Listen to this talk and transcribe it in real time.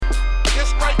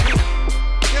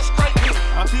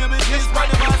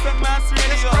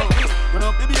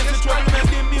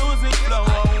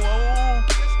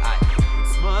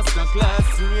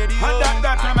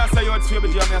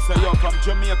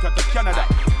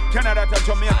Canada to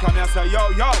Jamaica, me I say yo,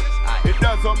 yo. It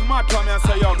doesn't matter, me I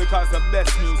say yo, because the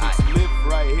best music live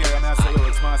right here. And I say yo,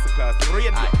 it's Masterclass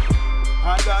Radio.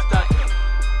 I got that.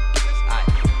 Just right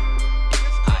here,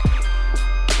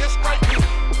 just right here,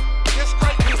 just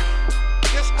right here,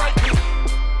 just right here,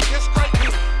 just right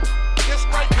here, just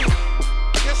right here,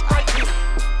 just right here.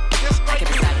 I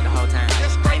kept it silent the whole time.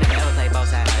 Ain't never ever played both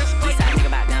sides. East side nigga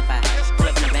about gunfight. Pull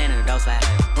up in the van in the door slide.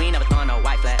 We ain't never throwing no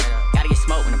white flag. Gotta get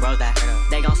smoked when the bros die.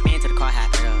 They gon' spin to the car high.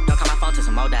 Don't call my phone till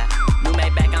some more die. New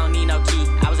made back, I don't need no key.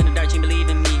 I was in the dirt, she believe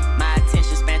in me. My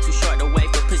attention span too short to wait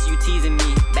for pussy, you teasing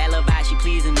me. Bad little vibe, she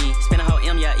pleasing me. Spin a whole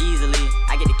M, yeah, easily.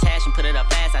 I get the cash and put it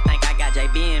up fast. I think I got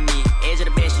JB in me. Edge of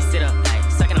the bed, she sit up.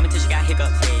 Sucking on me till she got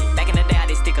hiccups. Back in the day, I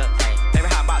did stick up.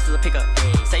 Favorite hot box was a pickup.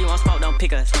 Say you want smoke, don't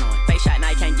pick us. Face shot, now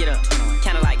you can't get up.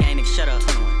 Kinda like gang, nigga, shut up.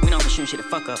 We know for shooting shit the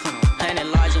fuck up. 100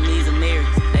 large and these are mirrors.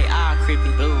 They all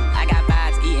creepy. Blue. I got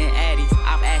vibes eating addies.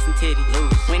 Off ass and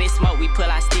titties. When it smoke, we pull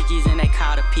out stickies and they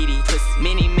call the PD. Pussy.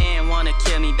 Many men wanna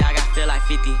kill me, dog. I feel like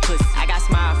 50. Pussy. I got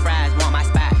small fries, want my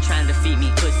spot, trying to defeat me.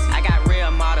 Pussy. I got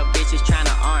real model bitches trying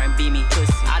to R&B me.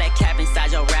 Pussy. All that cap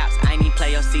inside your raps, I ain't even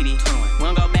play your CD. We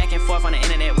don't go back and forth on the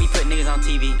internet, we put niggas on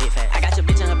TV. I got your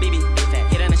bitch and her BB.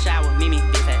 Hit in the shower, Mimi.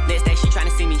 Next day she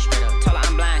tryna see me. Straight up. Told her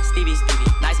I'm blind, Stevie.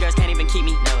 Nice girls can't even keep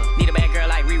me. No. Need a bad girl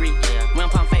like Riri. We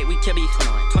don't pump fake, we kill beef.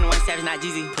 21 Savage, not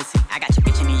Jeezy. Pussy. I got your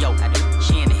bitch in the yoke. I do.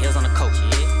 She in the hills on the coach.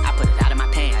 I put it out of my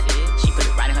pants. She put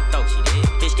it right in her throat.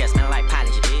 Fish gas smelling like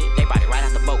polish. They brought it right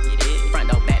out the boat.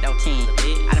 Front door, back door, king.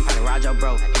 I done probably robbed your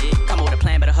bro. Come over the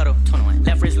plan, better huddle. 21.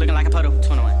 Left wrist looking like a puddle.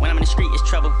 21. When I'm in the street, it's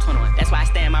trouble. 21. That's why I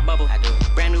stay in my bubble. I do.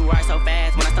 Brand new ride so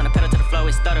fast. When I stun the pedal to the floor,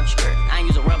 it stutter. I ain't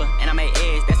use a rubber, and I made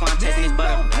eggs. That's why I'm testing this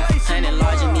butter. 100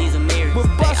 large and these are mirrors. But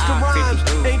Busta Rhymes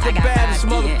ain't the baddest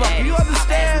motherfucker. You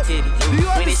understand? Do you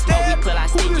understand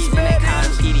who this man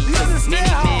is? Do you understand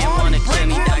how hard he breaks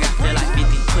it? I feel like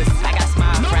 50. I got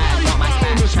smile fries, want my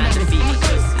spot, trying to defeat me.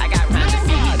 I got round to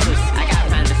feed me. I got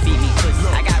round to feed me.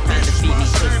 I got round to feed me.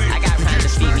 I got round to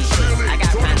feed me. I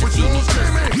got round to feed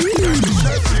me.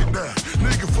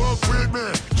 Nigga, fuck with me.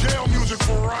 Jail music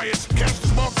for riots. Catch the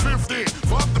smoke 50.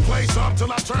 Fuck the place up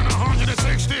till I turn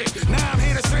 160. Now I'm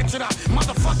here to switch it up.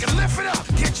 Motherfucking lift it up.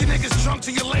 Get your niggas drunk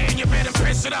till you lay in your bed and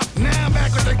piss it up. Now I'm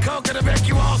back with the coke to make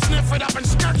you all sniff it up. And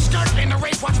skirt in the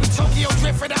race. Watch me Tokyo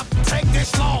drift it up. Take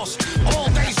this loss. All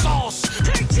day sauce.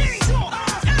 Take cheese off.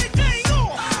 Anything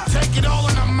off. Take it all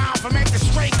in the mouth and make the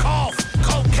straight cough.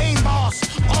 Cocaine boss.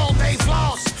 All day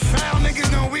floss. Foul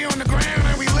niggas know we on the ground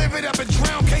and we live it up and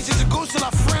drown cases of goose till I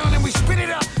frown and we spit it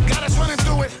up. Got us running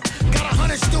through it. Got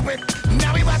 100 stupid.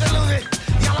 Now we about to lose it.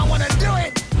 Y'all don't wanna do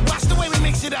it. Watch the way we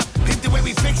mix it up. Hit the way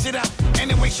we fix it up. And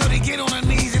the way Shorty get on her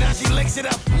knees and how she licks it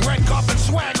up. Red carpet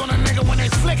swag on a nigga when they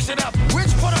flicks it up.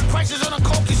 Rich put up prices on a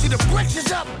coke, you see the bricks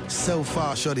is up. So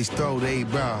far, Shorty's throw they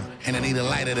bra. And I need a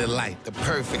lighter to light. The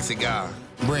perfect cigar.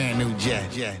 Brand new jet.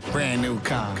 Brand new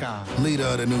car. Leader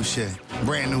of the new shit.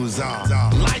 Brand new czar.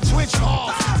 Light switch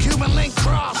off. Cuban link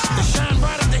cross. The shine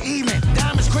bright of the evening.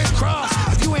 Diamonds crisscross.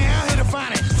 If you ain't out here to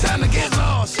find it, time to get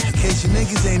lost. In case you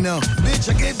niggas ain't know,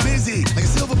 Bitch, I get busy like a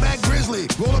silverback grizzly.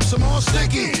 Roll up some more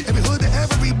sticky. Every hood to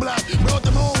every block, brought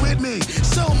them all with me.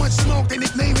 So much smoke, they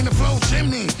nicknaming the flow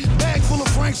chimney. Bag full of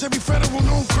franks, every federal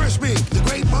known crispy. The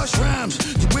great Bush Rhymes,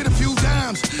 you with a few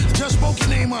dimes. Just spoke your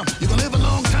name up, you gon' live a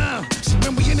long time. See,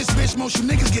 when we in this bitch, most you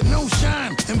niggas get no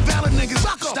shine. Invalid niggas,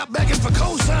 stop begging for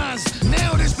cosigns.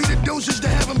 Now this be the doses to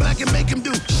have them black and make them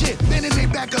do shit. Bending they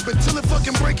back up until it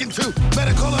fucking break in two.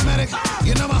 Better call a medic,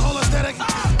 you know my whole aesthetic.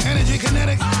 Energy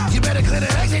kinetic, you better clear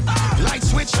the exit. Light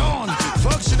switch on,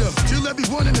 fuck shit up till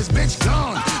everyone in this bitch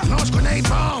gone. Launch grenade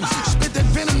bombs, spit that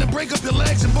venom to break up your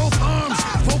legs and both arms.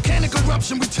 Volcanic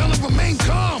eruption, we tell them remain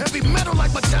calm. Heavy metal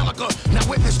like Metallica, now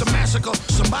witness the massacre.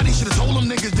 Somebody should've told them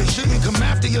niggas they shouldn't come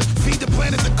after you. Feed the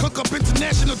planet to cook up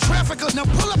international trafficker. Now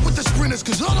pull up with the sprinters,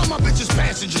 cause all of my bitches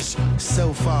passengers.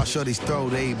 so far, Shorty's throw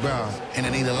they bra. And I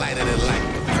need a lighter to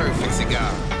light. The perfect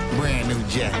cigar. Brand new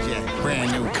jet.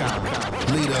 Brand new car.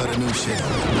 Leader of the new shit.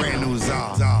 Brand new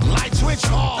czar. Light switch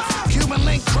off. Cuban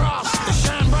link cross. The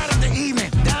shine bright of the evening.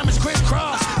 Diamonds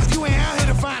crisscross. If you ain't out here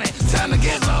to find it, time to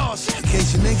get lost. In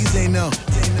case you niggas ain't know.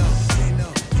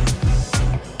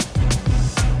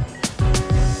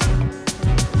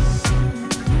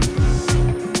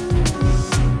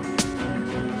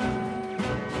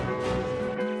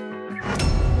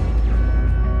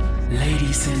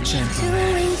 Ladies and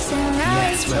gentlemen,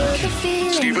 let's welcome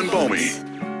Stephen Bomey.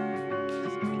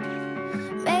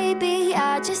 Maybe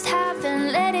I just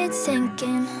haven't let it sink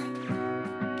in.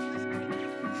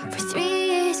 For 3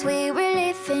 years we were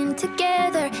living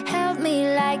together, held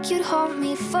me like you'd hold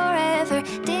me forever.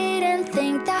 Didn't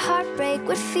think that heartbreak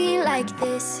would feel like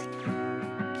this.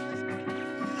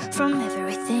 From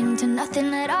everything to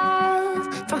nothing at all.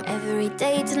 From every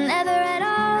day to never at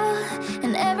all.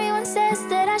 And everyone says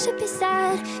that I should be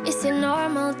sad. Is it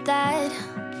normal that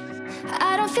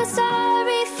I don't feel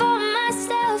sorry for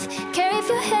myself? Care if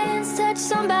your hands touch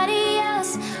somebody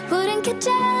else. Wouldn't get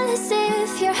jealous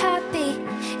if you're happy.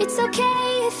 It's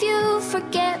okay if you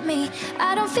forget me.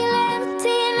 I don't feel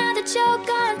empty now that you're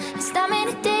gone. Stop me,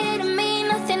 it didn't mean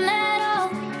nothing at all.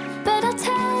 But I'll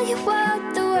tell you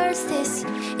what the worst is.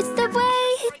 It's the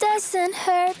way it doesn't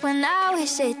hurt when I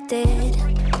wish it did.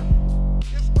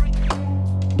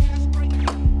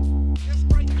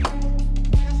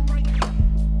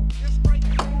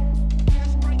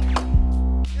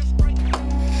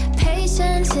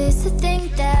 Patience is the thing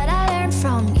that I learned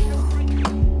from you.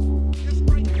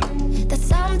 That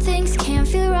some things can't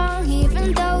feel wrong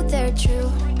even though they're true.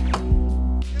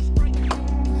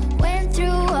 Went through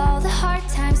all the hard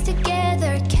times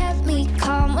together. Kept me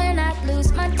calm when I'd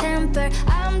lose my temper.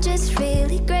 I'm just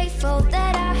really grateful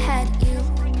that I had you.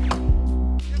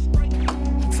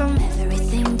 From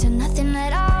everything to nothing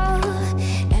at all.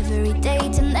 Every day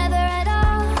to never at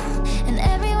all. And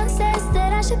everyone says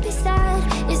that I should be sad.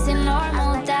 Is it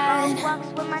normal that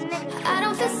I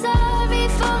don't feel sorry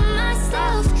for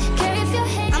myself? Care if your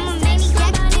hands I'm a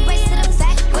maniac, you race to the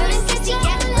back. Wouldn't get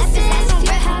jealous if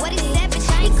you're happy. What he said, bitch,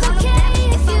 I ain't coming back. If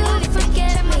you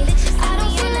forget me, I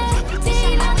don't feel empty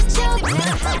now that you're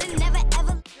never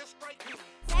ever.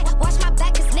 Watch my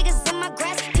back, cause niggas in my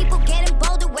grass. People getting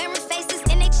bolder, wearing faces,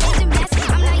 and they changing masks.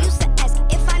 I'm not used to asking.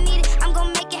 If I need it, I'm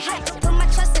gon' make it happen. Put my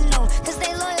trust in no, cause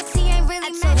they loyalty ain't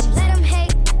really matching. Let them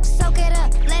hate, soak it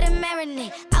up, let it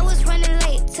marinate. I was running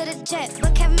late to the jet,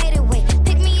 but Kev made it wait.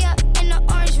 Pick me up in the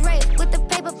orange Wraith with the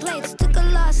paper plates. Took a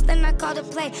loss, then I called a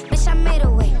play. Bitch, I made a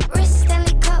way. Wrist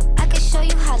Stanley Cup, I can show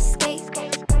you how to skate.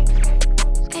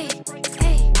 Hey,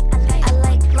 hey, I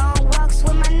like long walks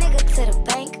with my nigga to the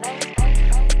bank.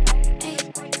 Hey,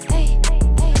 hey,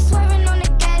 hey, swerving on the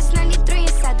gas, 93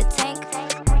 inside the tank.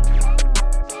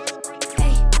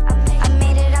 Hey, I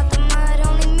made it out the mud,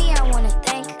 only me I wanna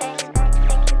thank.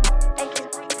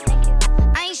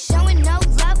 I ain't showing no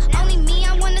love, only me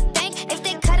I wanna thank. If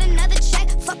they cut another check,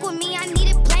 fuck with me, I need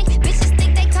it blank. Bitches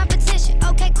think they competition,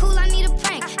 okay cool, I need a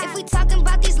prank. If we talking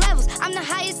about these levels, I'm the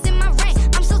highest in my rank.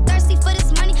 I'm so thirsty for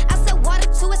this money, I said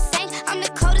water to a sink. I'm the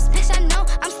coldest bitch I know,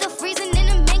 I'm still freezing in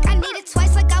the mink. I need it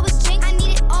twice like I was Jink, I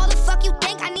need it all the fuck you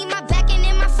think. I need my back and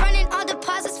in my front and all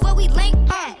deposits before we link.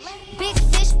 Big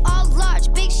fish, all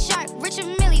large, big shark, Richard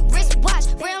Millie, wristwatch.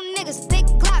 Real niggas, big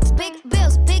Glocks, big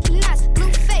bills, big knots,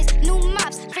 blue face, new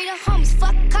mops. Free the homies,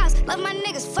 fuck cops, love my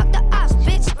niggas, fuck the ops,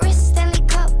 bitch. Wrist Stanley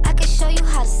Cup, I can show you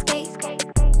how to skate.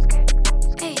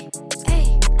 Hey,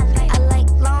 hey, I like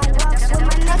long walks with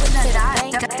my niggas to the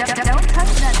bank. Don't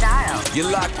touch that dial.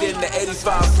 You're locked in to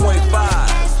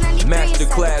 85.5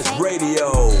 Masterclass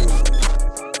Radio.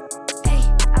 Hey,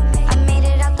 I made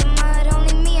it out the mud,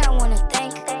 only me I wanna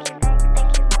thank.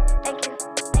 Thank you.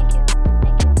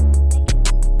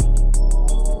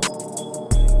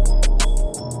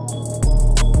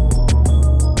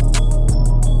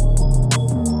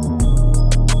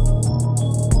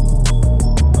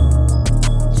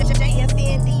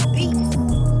 JFND beats.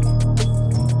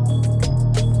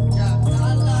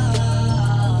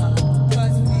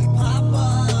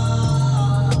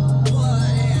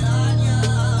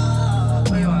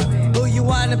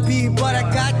 But I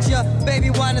got ya. Baby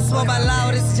wanna smoke my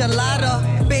loudest gelato.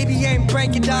 Baby ain't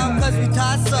breaking down cause we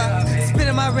toss her.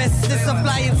 Spinning my wrist, it's a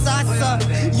flying saucer.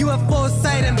 You a full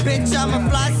sight and bitch, I'm a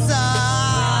flosser.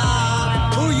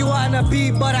 Who you wanna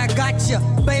be, but I got ya.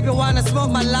 Baby wanna smoke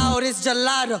my loudest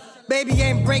gelato. Baby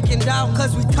ain't breaking down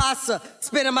cause we toss her.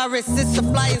 Spinning my wrist, it's a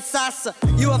flying saucer.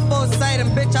 You a full sight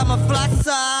and bitch, I'm a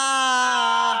flosser.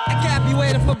 I can't be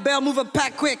waiting for bail, moving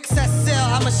pack quick, set sail,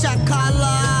 I'm a shot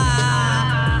caller.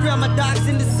 Real my dogs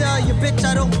in the cell, your bitch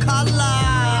I don't collar.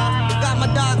 Got my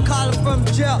dog calling from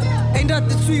jail. Ain't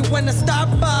nothing sweet when the star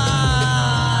buzz.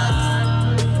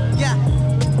 Yeah.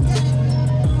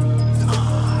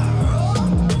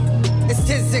 It's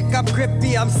Tizik, I'm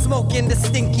grippy, I'm smoking the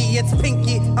stinky. It's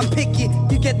pinky, I'm picky.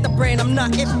 You get the brain, I'm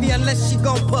not iffy unless she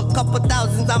gon' put a couple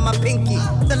thousands on my pinky.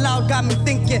 The loud got me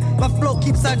thinking, my flow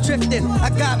keeps on drifting. I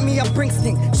got me a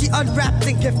Springsteen, she unwrapped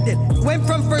and gifted. Went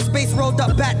from first base, rolled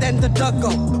up bat, then the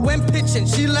dugout. When pitching,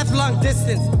 she left long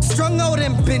distance. Strung out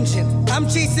and binging, I'm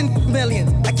chasing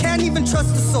millions. I can't even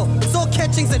trust the soul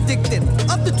catching's addicted.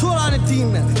 Up the tour on a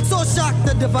demon. So shocked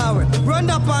to devour it. Run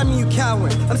up on me, you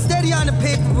coward. I'm steady on the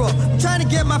paper roll. I'm trying to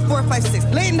get my 456.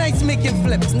 Late nights making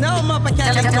flips. Now I'm up, I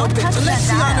can't have no bitch. Unless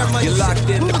she on her money.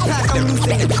 Move the pack, I'm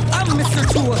losing it. I'm Mr.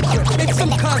 2 Make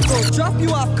some cargo. Drop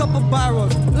you off, couple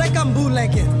barrels. Like I'm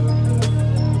bootlegging.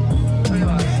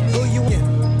 Who you in?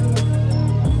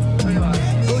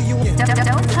 Who you in?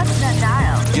 Don't touch that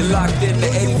dial. You're locked in to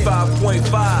 85.5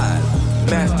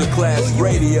 Masterclass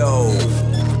Radio.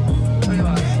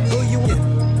 Who you in?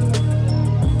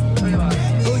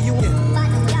 Who you in?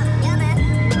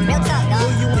 Real talk, dog. Who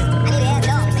you in? I need to have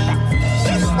dogs, man.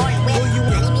 Shit, foreign whip. I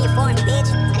need me a foreign bitch.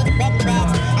 I need the back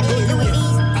bags. I need the Louis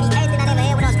V's. I need everything I never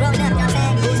had when I was growing up. You know what I'm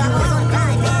saying? So I'm always on the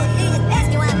grind, man. You just ask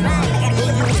me why I'm grinding. I gotta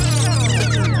keep moving.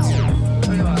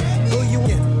 Who you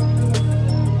in?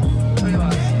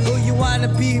 Who you wanna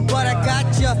be, but I got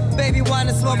ya. Baby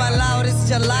wanna smoke my loudest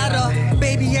gelato.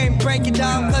 Baby ain't breaking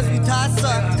down cause we toss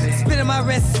up. Spinning my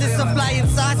wrist, it's a flying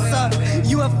saucer.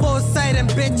 UFO sighting,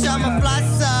 bitch, I'm a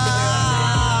flosser.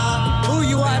 Who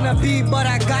you wanna be, but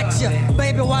I got ya.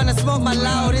 Baby wanna smoke my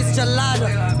loudest gelato.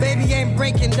 Baby ain't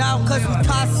breaking down cause we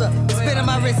toss her. Spinning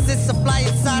my wrist, it's a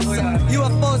flying saucer.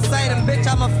 UFO sighting, bitch,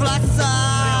 I'm a flosser.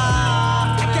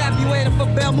 I can't be waiting for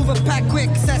bail, move a pack quick,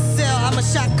 cause I sell, I'm a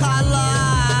shot caller.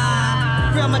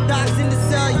 Real my dogs in the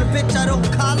cell, you bitch, I don't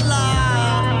collar.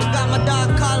 Got my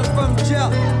dog calling from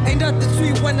jail. Ain't nothing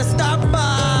sweet when the Starbucks.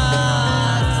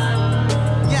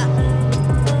 Yeah.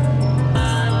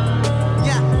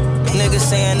 Niggas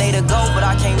saying they the GOAT, but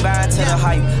I can't buy into the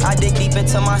hype. I dig deep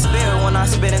into my spirit when I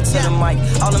spit into the mic.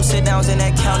 All them sit downs in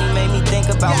that county made me think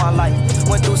about my life.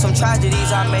 Went through some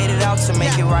tragedies, I made it out to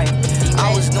make it right.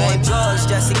 I was doing drugs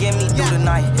just to get me through the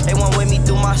night. They went with me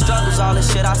through my struggles, all the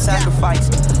shit I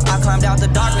sacrificed. I climbed out the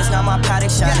darkness, now my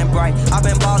paddock shining bright. I've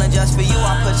been ballin' just for you,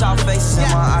 I put y'all faces in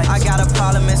my eyes. I got a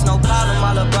problem, it's no problem,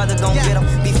 my little brother gon' get him.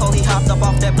 Before he hopped up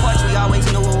off that porch, we always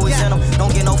knew what was in him.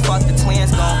 Don't get no fuck, the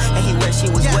twins gone, and he wish he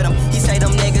was with him. He say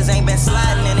them niggas ain't been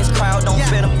sliding and his crowd don't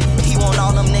fit him. He want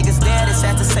all them niggas dead, it's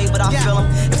sad to say, but I feel him.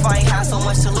 If I ain't had so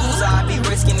much to lose, I'd be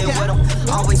risking it with him.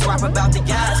 Always rap about the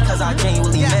guys, cause I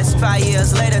genuinely miss him. 5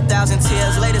 years later, 1,000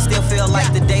 tears later, still feel like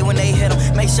the day when they hit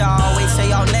him. Make sure I always say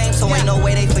y'all names, so ain't no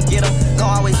way they forget him. Gon'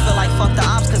 always feel like fuck the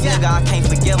ops, cause nigga, I can't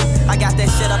forgive him. I got that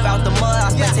shit up out the mud,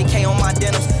 I spent 10K on my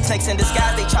denims. Snakes in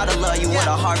disguise, they try to love you with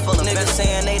a heart full of niggas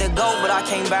saying they the GOAT, but I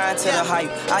can't buy into the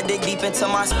hype. I dig deep into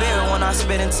my spirit when I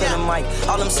spit into the mic.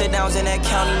 All them sit downs in that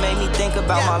county made me think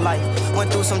about my life. Went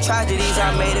through some tragedies,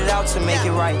 I made it out to make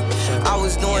it right. I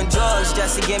was doing drugs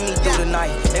just to get me through the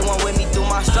night. They went with me through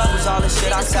my struggles, all the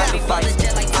shit I sacrificed.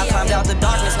 I climbed out the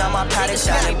darkness, now my paddock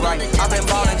shining bright. I've been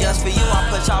ballin' just for you, I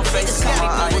put y'all faces in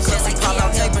my eyes. We pop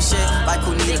out tape and shit like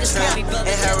who need a tramp.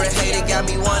 Inherit hate, it got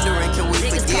me wondering, can we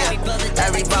forget?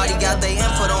 Everybody got their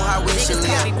input on how we should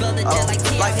live. Oh,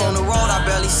 life on the road, I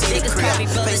barely see the crib.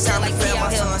 FaceTime and feel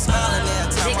my son smiling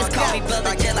every time I call.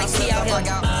 I get like slipped up, I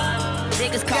got.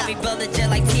 Niggas call me brother jet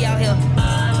like T out here.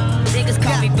 Niggas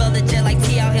call me brother jet like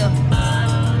T out here.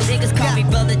 Niggas call me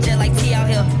brother jet like T out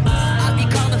here. I be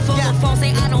calling for the phone,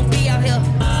 say I don't be out here.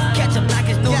 Catch him, knock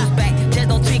his noodles back, just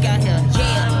don't tweak out here.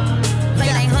 Yeah, late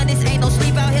night hundreds, ain't no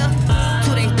sleep out here.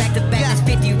 2 days back to back, it's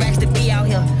 50 racks to be out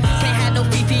here. Can't have no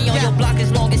Fifi on your block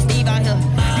as long as Steve out here.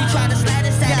 You tryna slide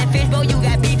inside that fish, bro, you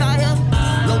got beef out here.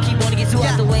 Low key wanna get you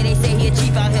out the way, they say he a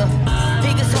chief out here.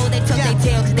 Biggest hoe, they tuck their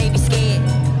tail cause they be scared.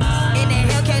 In that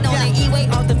Hellcat on the E-way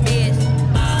off the meds.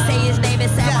 Say his name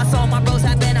inside my song, my bros,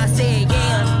 I bet I said,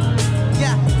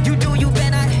 yeah. You do, you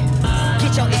bet I.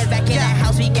 Get your ass back in that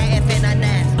house, we got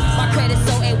FN99s. My credit's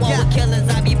so A1 with killers,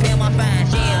 I be paying my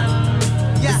fines, yeah.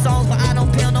 The songs, but I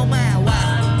don't pay no mind, why?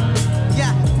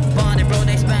 Bond and bro,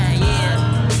 they spine,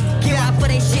 yeah. Get out for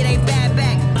they shit, ain't bad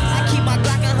back. I keep my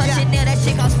Glock and her shit near that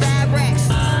shit cost 5 racks.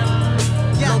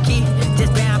 Low key,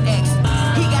 just Bam X.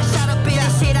 He got shot up in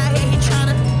that shit out here, he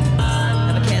tryna.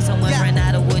 Never cared so much, ran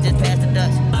out of wood, just past the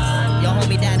dust. Yo,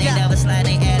 homie down, ain't never slide,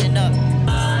 ain't adding up.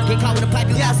 Get caught with a pipe,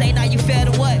 you gotta say, now you fed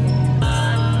or what?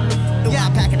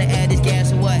 I'm packing to add this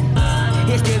gas or what?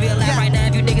 It's still real life right now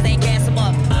if you niggas ain't gas them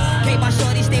up. Can't my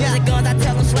shorty still with the guns, I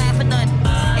tell them slide for nothing.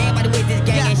 Everybody with this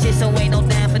gang and shit, so ain't no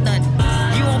damn for nothing.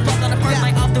 You won't fuck on the first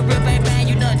night off the rip, ain't bang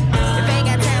you nothing. If ain't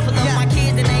got time for love, my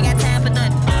kids, then ain't got time for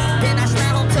nothing. Then I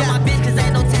slide home to my bitch, cause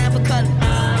ain't no time for cutting.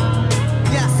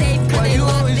 Save cause they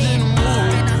love me.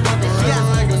 And I fuck this shit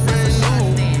like a brand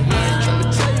new. I ain't tryna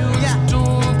tell you what to do,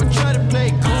 but try to play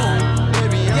cool.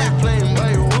 Baby, I ain't playing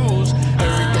by your rules.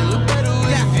 Everything look better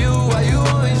with you. Why you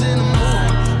always in the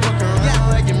mood? Fuck around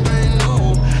like in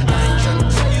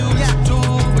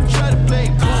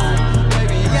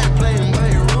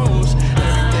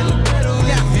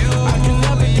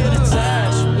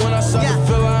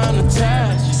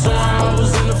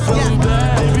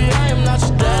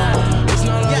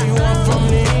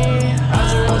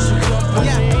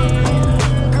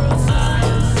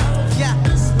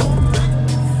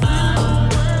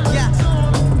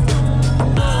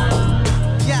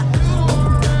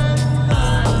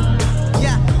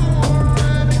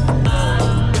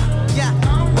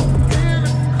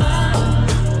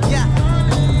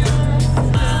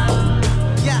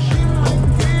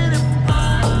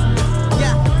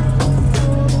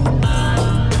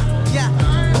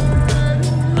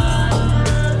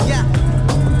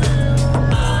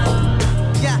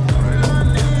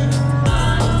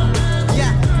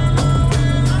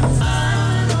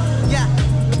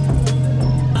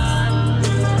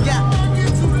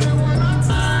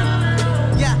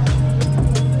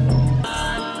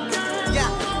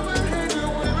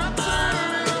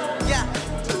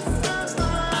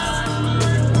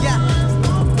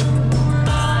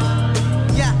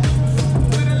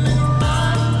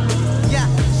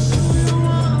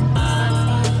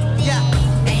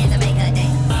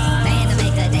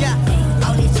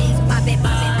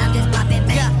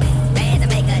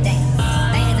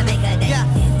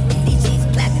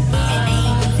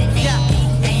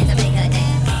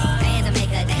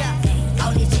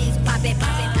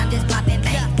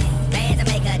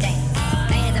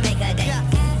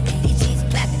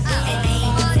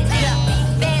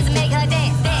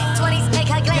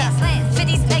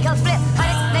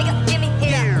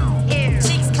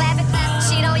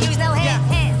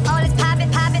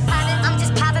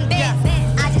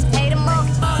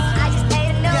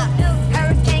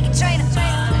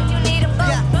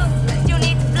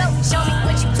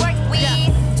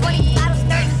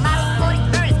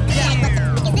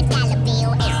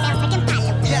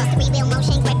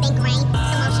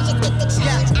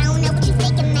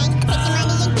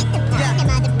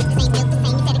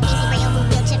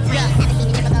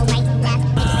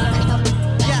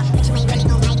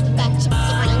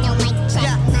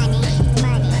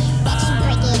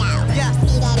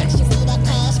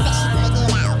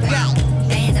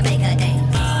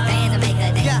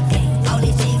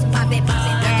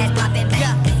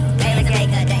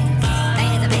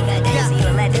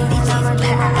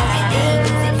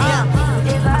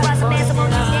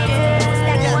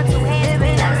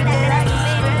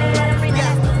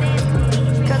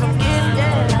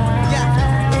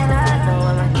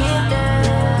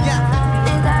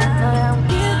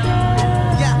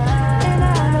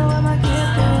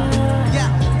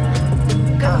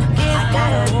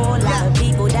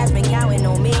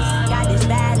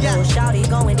little shawty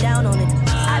going down on it.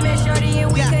 I met shorty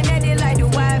and we connected like the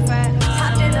Wi-Fi.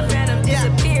 Hopped in the Phantom,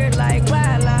 disappeared like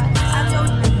wildlife. I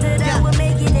told that I would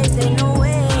make it, they say no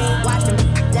way. Watch them,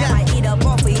 that might eat up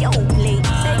off of your plate.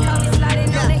 They call me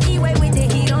sliding on the E-way with the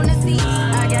heat on the seat.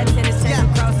 I got tennis chains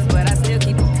and crosses, but I still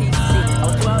keep a piece. I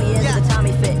was 12 years as a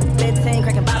Tommy Fit, 15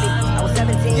 cracking Bobby. I was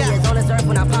 17 years on this earth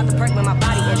when I popped the perk with my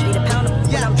body and beat a pounder.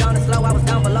 When I'm drowning slow, I was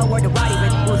down below where the Roddy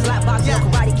rich. It was slap box, no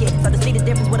Karate Kid. So to see the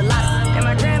difference with a lot of. And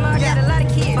my grandma got a lot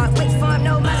of kids. My weight farm,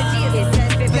 no mileage years. It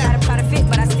says fit, got a product fit,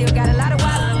 but I still got a lot of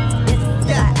wallet. This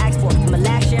I asked for. From the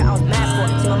last year, I was mad for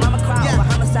it. See my mama cry over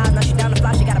homicide, now she down the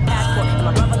block, she got a passport. And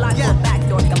my brother locked to a back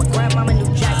door. Got my grandmama new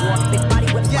Jaguar. Big body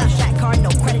whip, like Shaq card,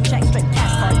 no credit check, straight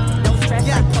cash card. No stress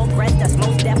like progress, that's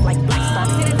most death like Black Star.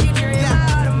 See the future in my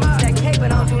Audemars. That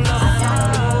paper don't do no. I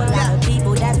know a lot of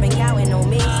people that's been counting on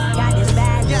me. Got this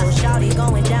bad little shawty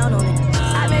going down on it.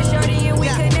 I met shorty and we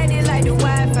connected like the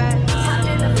Wi-Fi. Hopped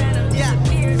in the Phantom,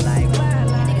 disappeared like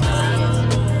wildlife. Niggas know what it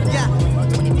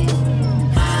is. 20 minutes.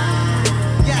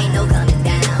 Ain't no coming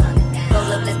down.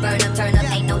 Roll up, let's burn up, turn up,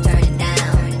 ain't no turning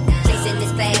down. Chasing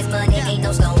this fast money, ain't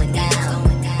no slowing down.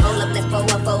 Roll up, let's pull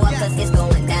up, cause it's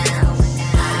going down.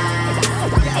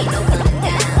 Ain't no coming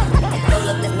down. Roll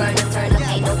up, let's burn up, turn up,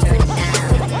 ain't no turning down.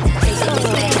 Chasing this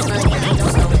fast money, ain't no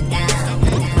slowing down.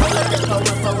 Roll up, let's pull up,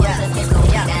 cause it's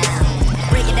going down.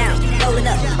 Break it down, roll it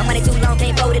up. My money too long,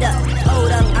 can't fold it up.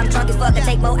 Hold up, I'm drunk as fuck, I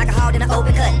take more alcohol than an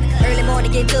open cut. Early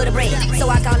morning, get to the bread, so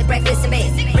I call it breakfast in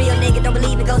bed. Real nigga don't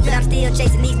believe in ghosts, but I'm still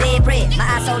chasing these dead bread. My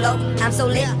eyes so low, I'm so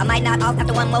lit, I might knock off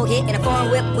after one more hit. In a foreign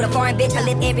whip with a foreign bitch, I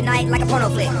live every night like a porno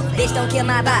flick. Bitch, don't kill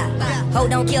my vibe, ho,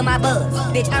 don't kill my buzz.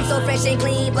 Bitch, I'm so fresh and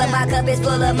clean, but my cup is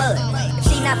full of mud.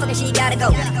 If she not fucking, she gotta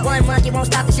go. One monkey won't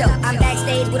stop the show. I'm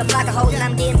backstage with a flock of hoes and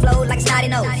I'm getting flowed like a snotty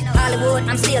nose. Hollywood,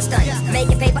 I'm still stunning,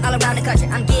 making paper all around the country.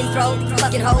 I'm getting thrown,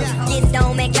 fucking hoes, getting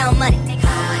dome and count money.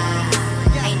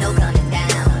 Ain't no coming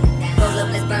down. Roll up,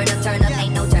 let's burn up, turn up,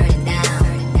 ain't no turning down.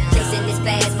 Chasing this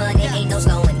fast money, ain't no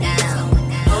slowing down.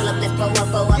 Roll up, let's pull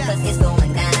up, cause it's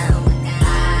going down.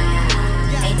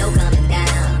 Ain't no coming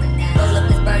down. Roll up,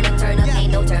 let's burn up, turn up,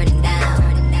 ain't no turning down.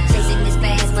 Chasing this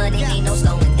fast money, ain't no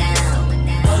slowing down.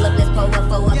 Roll up, let's pull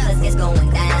up, cause it's going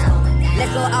down.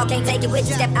 Let's blow it all, can't take it with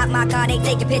you. Step out my car, they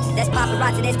taking pictures. That's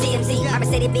paparazzi, that's TMZ. My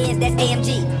Mercedes-Benz, that's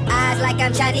AMG. Eyes like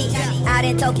I'm Chinese, out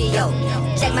in Tokyo.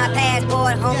 Check my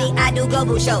passport, homie, I do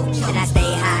global shows. And I stay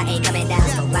high, ain't coming down.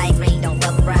 Smoke like green, don't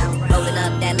fuck around. Rolling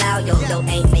up that loud, yo,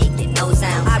 ain't making no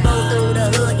sound. I roll through the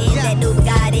hood in that new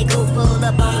Bugatti coupe. Pull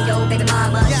up on yo, baby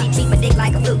mama, she treat my dick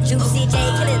like a flute. Juicy J,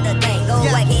 killing the thing. Go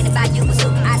ahead and buy you a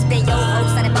suit. I spin your whole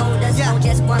side bonus on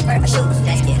just one pair of shoes.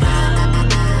 Let's get high.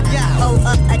 Hold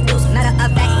up a deuce, matter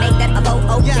of fact, make that a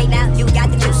vote. Okay, now you got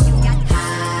the juice.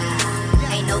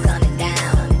 Ain't no coming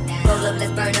down. Roll up,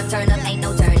 let's burn up, turn up, ain't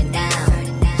no turning down.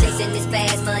 Chasing this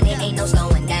fast money, ain't no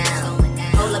slowing down.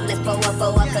 Hold up, let's pull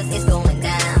up, cause it's going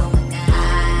down.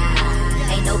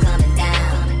 Ain't no coming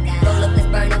down. Roll up, let's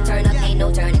burn up, turn up, ain't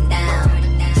no turning down.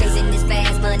 Chasing this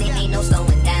fast money, ain't no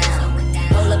slowing down.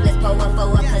 Roll up, let's pull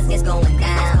up, cause it's going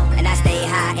down. And I stay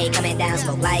high, ain't coming down.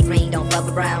 Smoke like green, don't fuck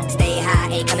around. Stay high,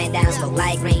 ain't coming down. Smoke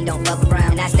like green, don't fuck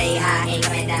around. And I stay high, ain't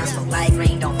coming down. Smoke like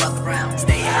green, don't fuck around.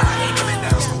 Stay high, ain't coming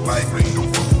down. Smoke like green,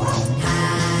 don't fuck around.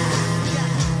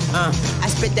 I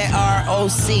spit that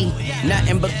ROC,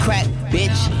 nothing but crack,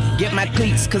 bitch. Get my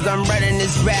cleats, cause I'm running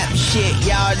this rap shit.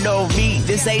 Y'all know me,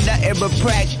 this ain't nothing but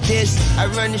practice. I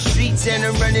run the streets and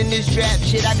I'm running this rap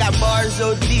shit. I got bars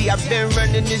OD, I've been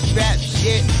running this rap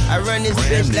shit. I run this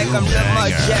bitch like I'm Lamar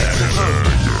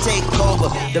Jackson. Take over,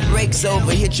 the break's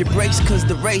over. Hit your brakes cause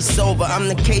the race over. I'm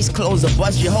the case closer,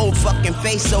 bust your whole fucking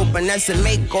face open. That's a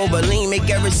makeover, lean, make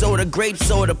every soda, grape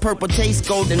soda. Purple taste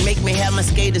golden, make me have my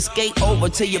skaters skate over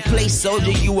to your place,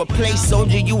 soldier. You a place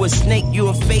soldier, you a snake, you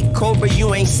a fake cobra.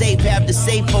 You ain't safe, have the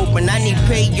safe open. I need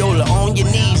payola, on your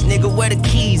knees, nigga, where the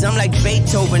keys? I'm like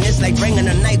Beethoven, it's like bringing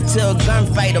a knife to a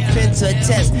gunfight, a pen to a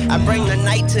test. I bring the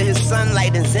night to his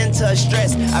sunlight and zen to her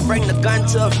stress. I bring the gun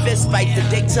to a fist fight, the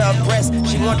dick to her breast.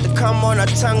 She want to come on her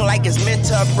tongue like it's meant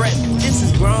to her breath. This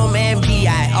is grown man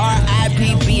B.I.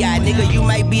 R.I.P.B.I. Nigga, you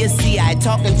might be a C.I.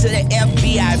 talking to the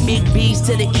F.B.I. Big B's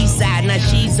to the east side. Now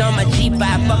she's on my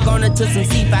G5. Fuck on her to some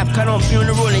C5. Cut on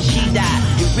funeral and she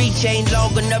died. Your reach ain't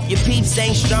long enough. Your peeps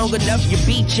ain't strong enough. Your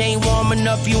beach ain't warm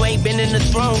enough. You ain't been in the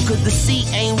throne cause the seat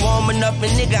ain't warm enough.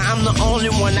 And nigga, I'm the only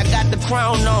one. I got the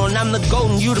crown on. I'm the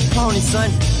golden, you the pony,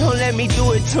 son. Don't let me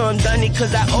do it to him, Dunny,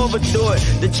 cause I overdo it.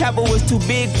 The chopper was too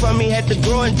big for me. Had to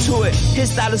grow into it.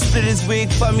 His style split his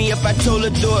wig for me if I told her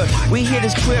do it. We hit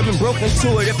his crib and broke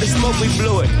into it. If it's smoke, we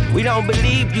blew it. We don't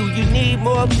believe you. You need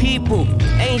more people.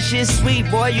 Ain't shit sweet,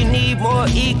 boy. You need more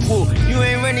equal. You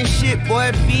ain't ready running shit,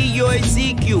 boy, be your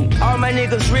Ezekiel. All my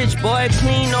niggas rich, boy,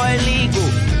 clean or illegal.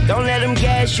 Don't let him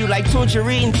gas you like Tuncha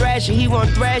reading Thrasher. He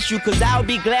won't thrash you, cause I'll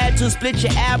be glad to split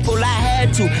your apple. I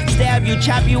had to stab you,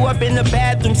 chop you up in the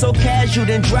bathroom so casual,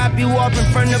 then drop you off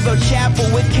in front of a chapel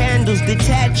with candles.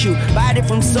 Detach you, body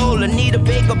from soul. I need a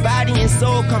bigger body and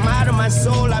soul. Come out of my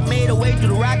soul. I made a way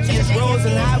through the rockiest roads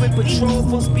and highway patrol.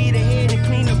 Full speed ahead and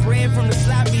clean the bread from the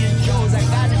sloppiest Joes. I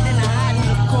got it in the hot and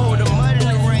the cold, the mud and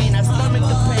the rain. I stomach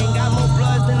the pain, got more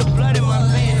blood than the blood in my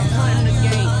veins. I'm hunting the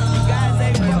game. You guys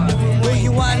ain't fucking with me. Where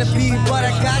you wanna be, but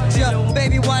I got ya.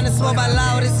 Baby wanna smoke my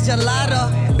loud, it's gelato.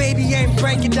 Baby ain't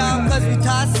breaking down cause we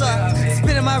toss her.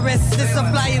 Spinning my wrist, it's a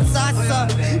flying saucer.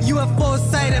 UFO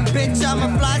sighting, bitch, I'm a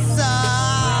flosser.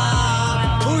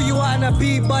 Who you wanna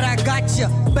be, but I got ya.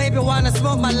 Baby wanna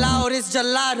smoke my loud, it's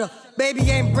gelato. Baby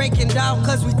ain't breaking down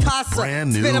cause we toss her.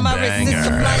 Spinning my wrist, it's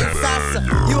a flying saucer.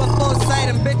 UFO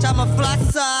sighting, bitch, I'm a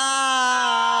flosser.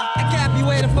 I can't be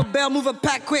waiting for bail, moving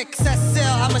pack quick, set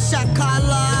sail, I'm a shot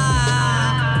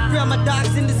caller. Real my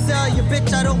dogs in the cell, you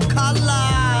bitch, I don't collar.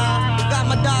 Got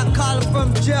my dog calling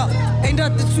from jail. Ain't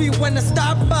nothing sweet when the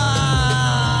star buzz.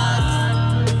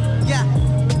 Yeah.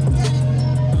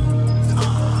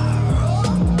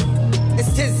 It's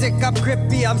Tizik, I'm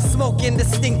grippy, I'm smoking the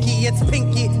stinky. It's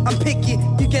pinky, I'm picky.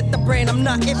 You get the brain, I'm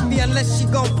not iffy unless she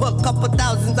gon' put a couple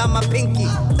thousands on my pinky.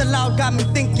 The loud got me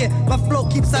thinking, my flow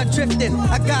keeps on drifting.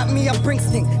 I got me a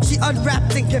Springsteen, she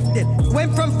unwrapped and gifted.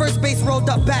 Went from first base, rolled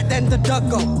up bat, then the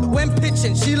Duggo. When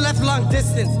pitching, she left long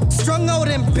distance. Strung out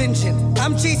and binging,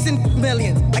 I'm chasing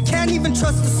millions. I can't even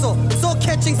trust the soul, soul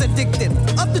catching's addicted.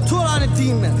 Up the tool on a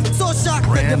demon, so shocked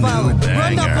and devoured.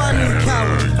 Run up on me,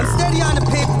 coward. I'm steady on the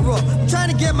paper roll, I'm trying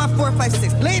to get my 4, 5,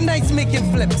 6. Late nights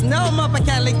making flips, now I'm up, I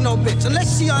can't link no bitch.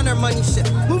 Unless she on her money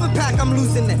shit. Moving pack, I'm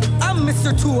losing it. I'm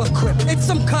Mr. 2 equipped. It's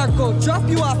some cargo, drop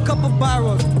you off couple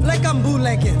barrels, like I'm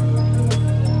bootlegging.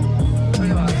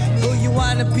 Who you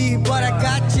wanna be, but I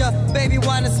got ya. Baby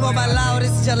wanna smoke my loud,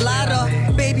 it's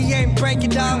gelato. Baby ain't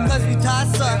breaking down cause we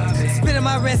toss her. Spinning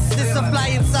my wrist, it's a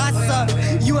flying saucer.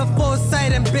 UFO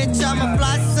sighting, bitch, I'm a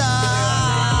flosser.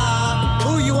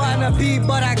 Who you wanna be,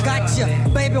 but I got ya.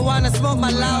 Baby wanna smoke my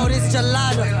loud, it's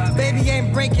gelato. Baby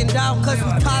ain't breaking down cause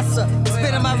we toss her.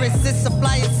 Spinning my wrist, it's a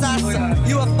flying saucer.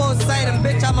 UFO sighting,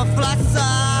 bitch, I'm a flosser.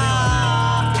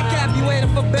 Be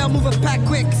waiting for bail, moving pack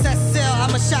quick, set sail,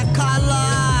 I'm a shot caller.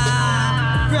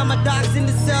 Real my dogs in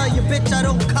the cell, you bitch, I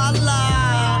don't collar.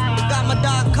 Got my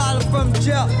dog calling from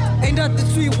jail. Ain't nothing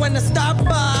sweet when the star buzz.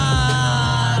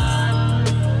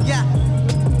 Yeah.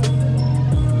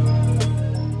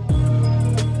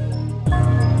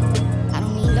 I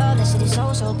don't need love, that shit is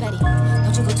so, so petty.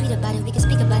 Don't you go tweet about it, we can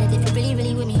speak about it if you really,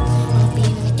 really with me. I'm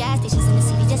being in the gas stations and the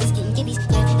CV just is getting gibbies.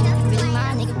 Yeah, and if you really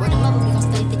mind, nigga, word them over, we gon'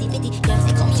 split it 50-50. Yeah,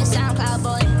 they call me a SoundCloud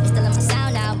boy, they still in my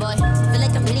sound now, boy. Feel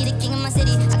like I'm really the king of my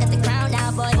city, I got the crown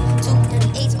now, boy.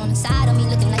 238s on the side of me,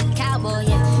 looking like a cowboy,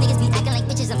 yeah. Niggas be acting like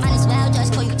bitches, I might as well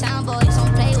just call you town boy. So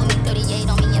don't play with me, 38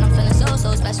 on me, and I'm feeling so,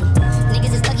 so special.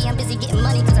 Niggas is lucky I'm busy getting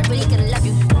money, cause I really could've left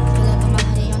you. Pull up on my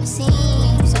hoodie on the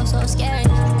scene, so, so scary.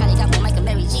 Probably got more Michael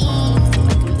Mary jeans than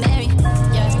Michael Mary,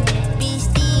 yeah.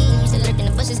 Beastie, used to lurk in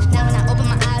the bushes, now when I open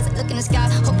my eyes, I look in the sky,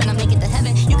 hoping I make it to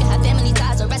heaven. You can have family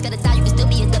ties, or rest gotta die, you can still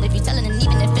be a dub if you tellin'. And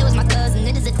even if it was my cousin,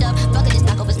 it is a dub. Fuck it, just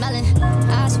knock over smelling.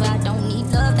 I swear I don't need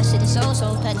love, that shit is so,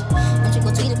 so petty. Don't you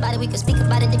go tweet about it, we can speak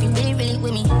about it if you really, really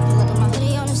with me. Pull up on my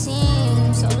hoodie on the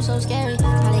scene, so, so scary.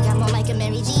 Probably got more Mike and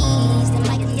Mary jeans than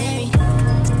Mike and Mary.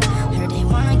 Heard they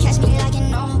wanna catch me like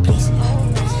an old police.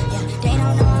 Yeah, they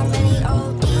don't know I'm really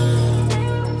OD.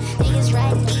 Niggas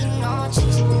riding, eating all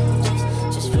cheese.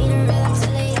 Just free to relax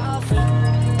till they all free.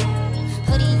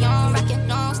 Hoodie on, rockin'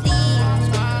 long sleeves.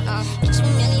 Bitch, you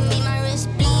really made my wrist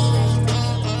bleed.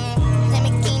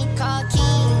 Lamborghini car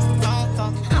keys. I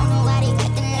don't know why they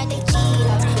acting like they cheat.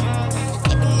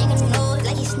 Paper nigga knows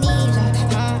like he sneezes.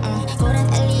 Go to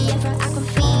LA for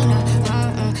Aquafina.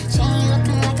 Chain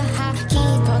looking like a hot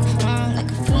keyboard, like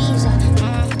a freezer.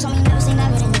 Told me never say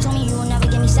never, then you told me you will never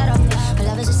get me set up. Her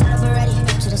love is just set up already.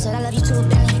 Should've said I love you too,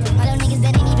 Benny. My little niggas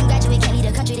that ain't even graduate can't leave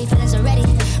the country, they feelings already.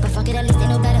 But fuck it, at least they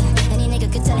know better. Any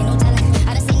nigga could tell, ain't no telling.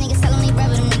 I done seen niggas sell on they bread,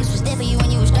 but them niggas was there for you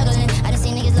when you was struggling. I done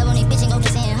seen niggas love on they bitch and go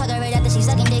kissing and hug her right after she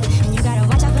sucking dick. And you gotta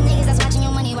watch out for niggas that's watching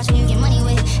your money, watch who you get money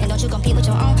with. And don't you compete with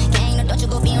your own gang, no, don't you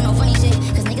go be on no funny shit.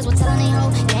 Cause niggas was telling they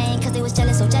whole gang, cause they was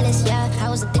jealous, so jealous, yeah. I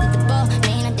was addicted to ball,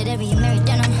 man, I did every married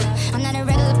denim. I'm not a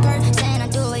regular person, I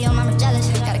do it, your mama jealous.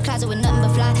 Got a closet with nothing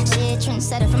but fly shit,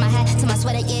 trendsetter from my hat to my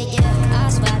sweater, yeah, yeah. I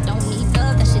swear I don't need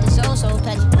love, that shit is so, so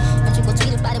petty. Don't you go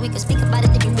tweet about it, we can speak about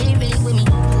it if you really, really with me.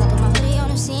 Pull up on my hoodie on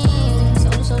the scene, so,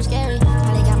 so scary.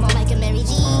 Probably got more Mike and Mary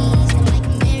jeans than Mike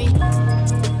and Mary.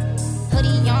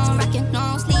 Hoodie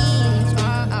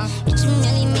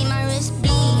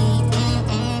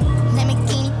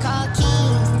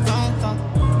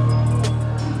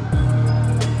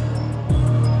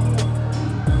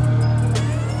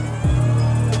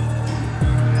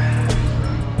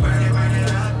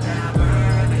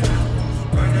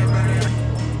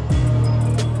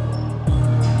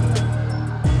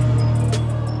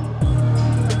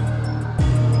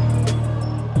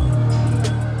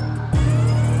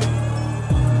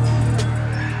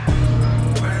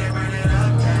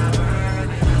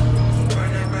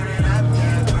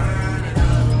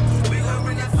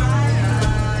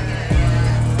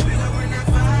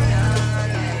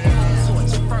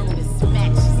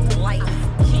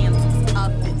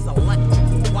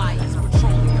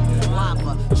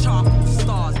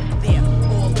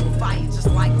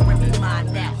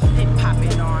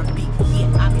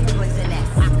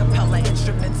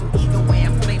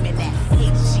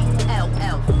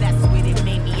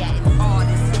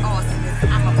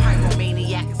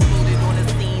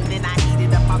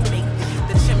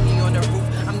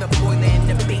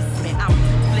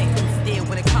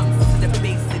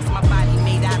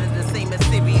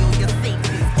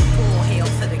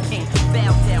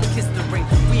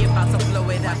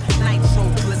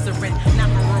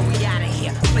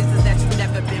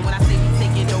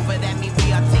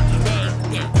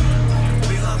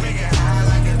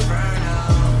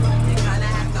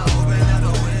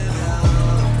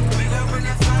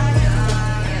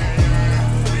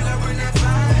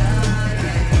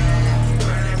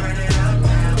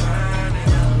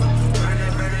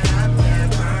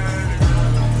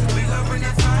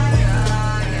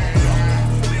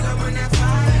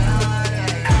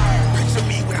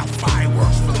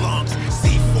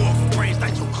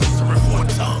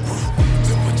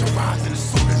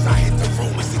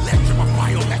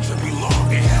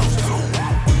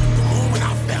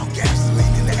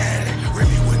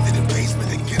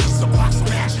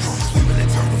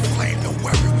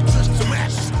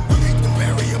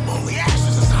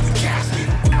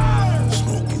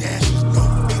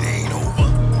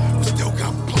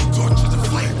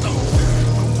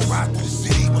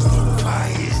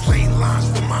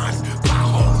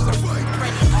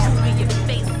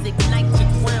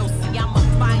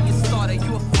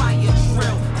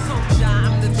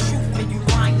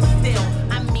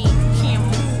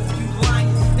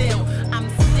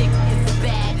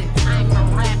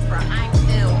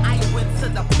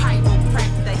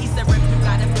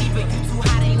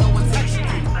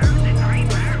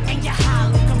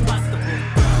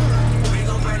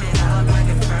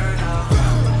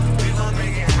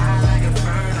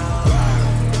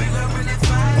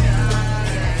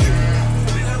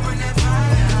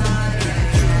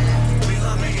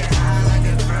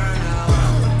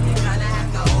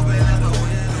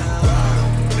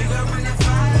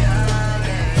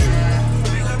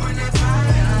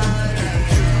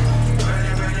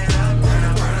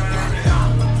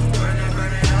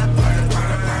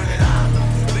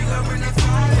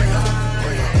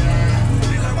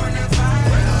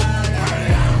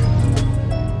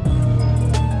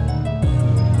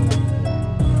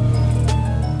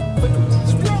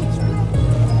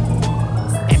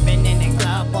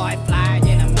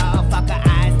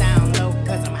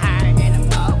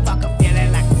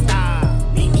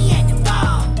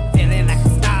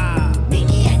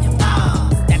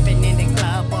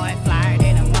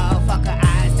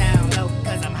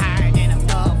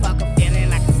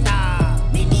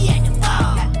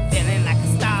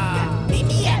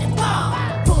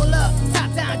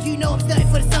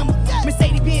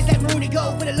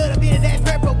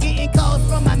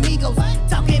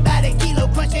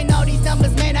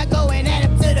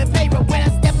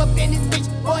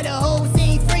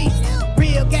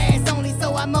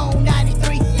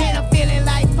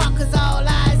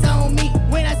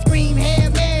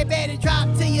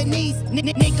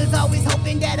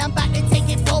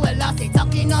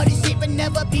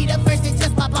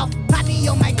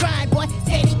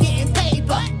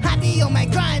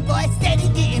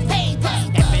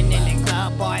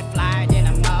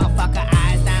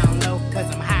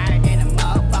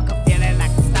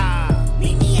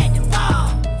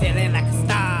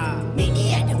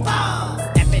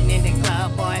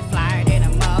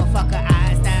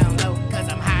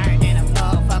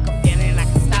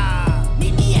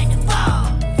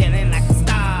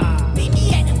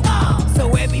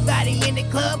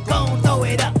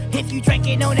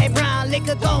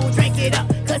it up,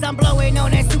 cause I'm blowing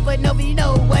on that supernova. You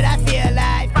know what I feel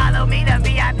like. Follow me to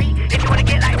VIP if you wanna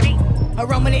get like me.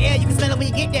 Aroma in the air, you can smell it when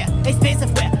you get there.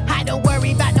 Expensive wear, I don't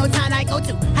worry about no town I go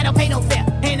to. I don't pay no fare,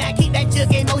 and I keep that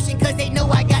jug in motion, cause they know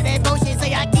I got that motion.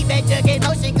 Say I keep that jug in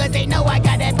motion, cause they know I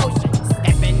got that motion.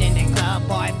 Stepping in the club,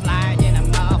 boy, flyer than a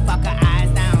motherfucker. Eyes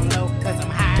down low, cause I'm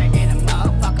higher than a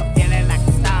motherfucker. Feeling like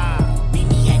a star. Meet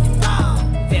me at the bar.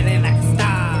 Feeling like a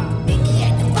star. Meet me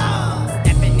at the bar.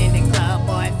 Stepping in the club,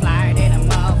 boy, flyer than a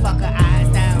motherfucker. Eyes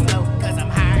down low, cause I'm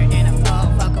higher than a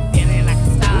motherfucker. Feeling like a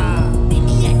star. Meet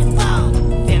me at the bar.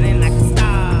 Feeling like a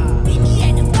star. Meet me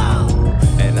at the bar.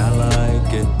 And I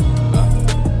like it.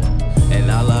 And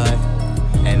I like.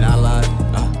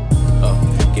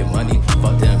 Get money,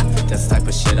 fuck them. That's the type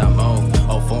of shit I'm on.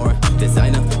 Oh, foreign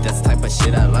designer, that's the type of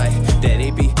shit I like. That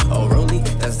AP, oh, Rolly,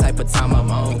 that's the type of time I'm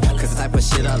on. Cause the type of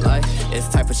shit I like, it's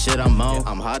the type of shit I'm on.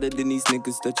 I'm hotter than these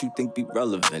niggas that you think be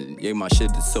relevant. Yeah, my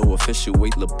shit is so official,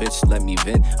 wait, little bitch, let me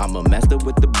vent. I'm a master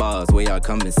with the bars, way I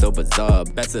come in so bizarre.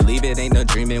 Best believe it ain't no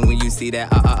dreaming when you see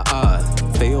that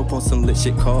Stay up on some lit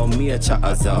shit, call me a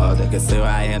Charizard. They consider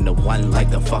I am the one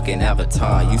like the fucking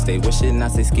Avatar. You stay wishing, I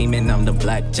stay scheming, I'm the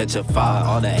black Jetafar.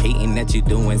 All the hating that you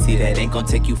doing, see that ain't gon'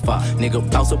 take you far. Nigga,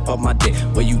 bounce up on my dick,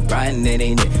 where you riding it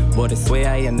ain't it. Boy, this way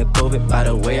I am the COVID, by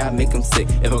the way I make them sick.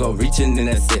 If I go reaching, then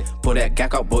that's it. Pull that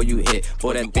gack out, boy, you hit.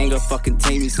 Boy, that thing will fucking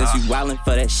tame you since you wildin'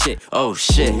 for that shit. Oh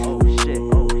shit.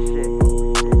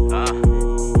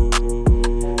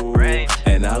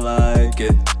 And I like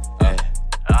it.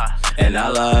 And I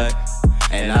like.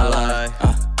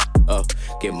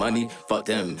 Get money, fuck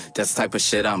them, that's the type of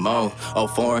shit I'm on. Oh,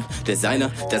 foreign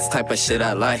designer, that's the type of shit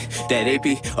I like. That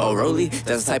AP, oh, Rolly,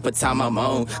 that's the type of time I'm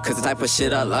on. Cause the type of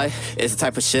shit I like, it's the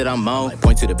type of shit I'm on.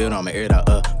 Point to the building, I'ma air it out,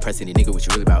 Press any nigga, what you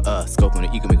really about, Scope on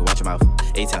it, you can make it watch your mouth.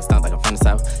 8-time stomp like I'm from the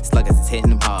south. Sluggers is hitting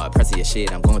them hard, pressing your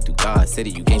shit, I'm going through God. City,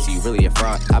 you gang, so you really a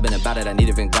fraud. I've been about it, I need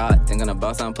it in God. Think on a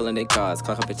boss, I'm pulling their cars.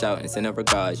 Clock a bitch out and send up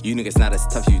regards. You niggas not as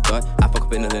tough as you thought. I fuck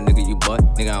up another nigga you bought.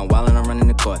 Nigga, I'm wildin', I'm running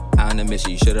the court. I on the mission,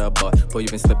 you should've bought. Boy, you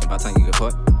been slipping by the time you get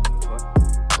caught.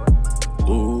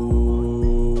 Ooh,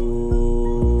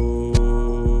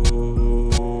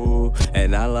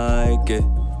 and I like it.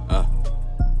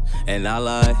 And I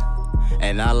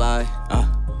like,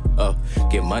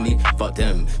 get money, fuck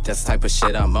them, that's the type of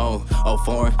shit I'm on. Oh,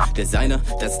 foreign designer,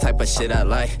 that's the type of shit I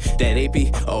like. That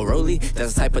AP, oh, Rolly,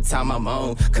 that's the type of time I'm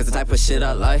on. Cause the type of shit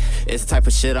I like, it's the type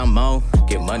of shit I'm on.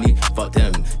 Get money, fuck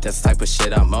them, that's the type of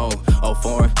shit I'm on. Oh,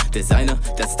 foreign designer,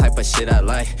 that's the type of shit I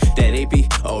like. That AP,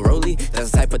 oh, Rolly,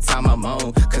 that's the type of time I'm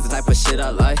on. Cause the type of shit I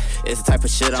like, it's the type of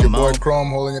shit I'm on. Your boy Chrome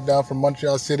holding it down from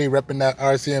Montreal City, repping that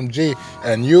RCMG.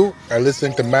 And you are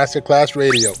listening to Masterclass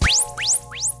Radio.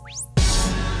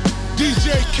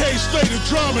 DJ K, stay the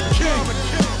drama king.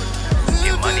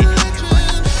 Get money, that's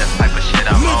the type of shit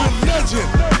I'm on.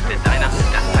 Designer,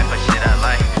 that's the type of shit I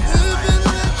like. That's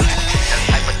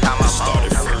the type of time I'm on.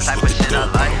 That's the type of shit I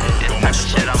like. It's the type of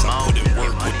shit I'm on.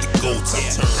 Work with the goats, I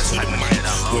turn to the mic.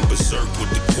 Went berserk with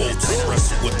the quotes,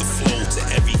 wrestle with the flow to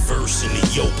every verse in the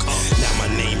yoke. Now my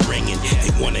name ringing,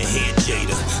 they wanna hear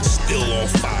Jada. Still on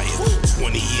fire,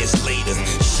 20 years later,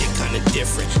 shit kinda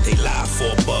different. They lie for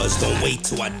a buzz, don't wait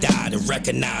till I die to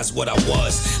recognize what I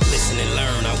was. Listen and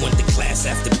learn, I went to class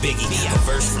after Biggie. A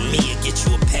verse from me, it get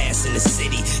you a pass in the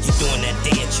city. You doing that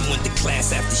dance, you went to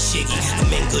class after Shiggy.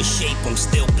 I'm in good shape, I'm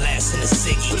still blasting a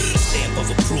ciggy. Stamp of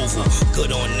approval,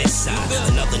 good on this side.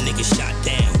 Another nigga shot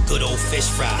down, good old fish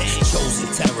fry. Chosen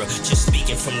terror, just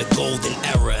speaking from the golden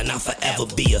era. And I'll forever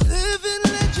be a living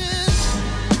legend.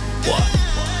 What?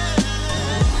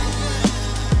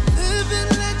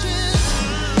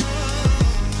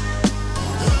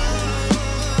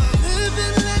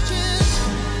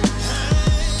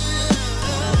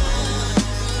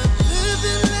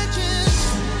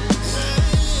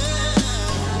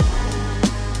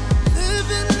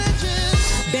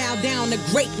 To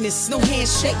greatness, no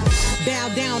handshake. Bow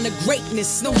down to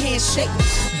greatness, no handshake.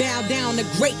 Bow down to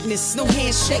greatness, no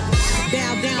handshake.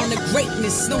 Bow down to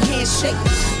greatness, no handshake.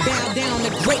 Bow down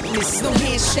to greatness, no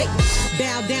handshake.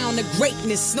 Bow down to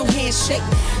greatness, no handshake.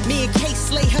 Me and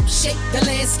K-Slay help shape the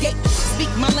landscape. Speak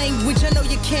my language, I know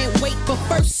you can't wait. But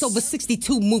first, over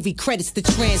 62 movie credits to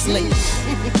translate.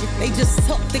 They just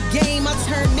talk the game. I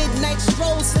turn midnight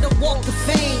strolls to the Walk of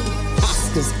Fame.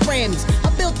 Oscars, Grammys, I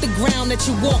built the ground that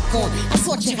you walk on. I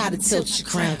taught you how to tilt your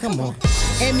crown, come on.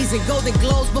 Emmys and Golden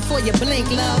Globes before you blink,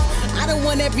 love. I done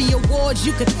won every award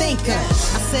you could think of.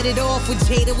 I set it off with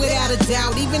Jada without a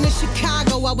doubt. Even in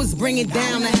Chicago, I was bringing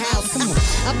down the house. Come on.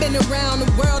 I've been around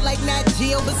the world like Nat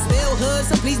Geo, but still hood,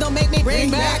 so please don't make me bring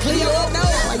back Cleo. No,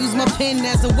 I use my pen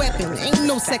as a weapon. Ain't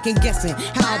no second guessing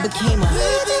how I became a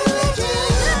living legend.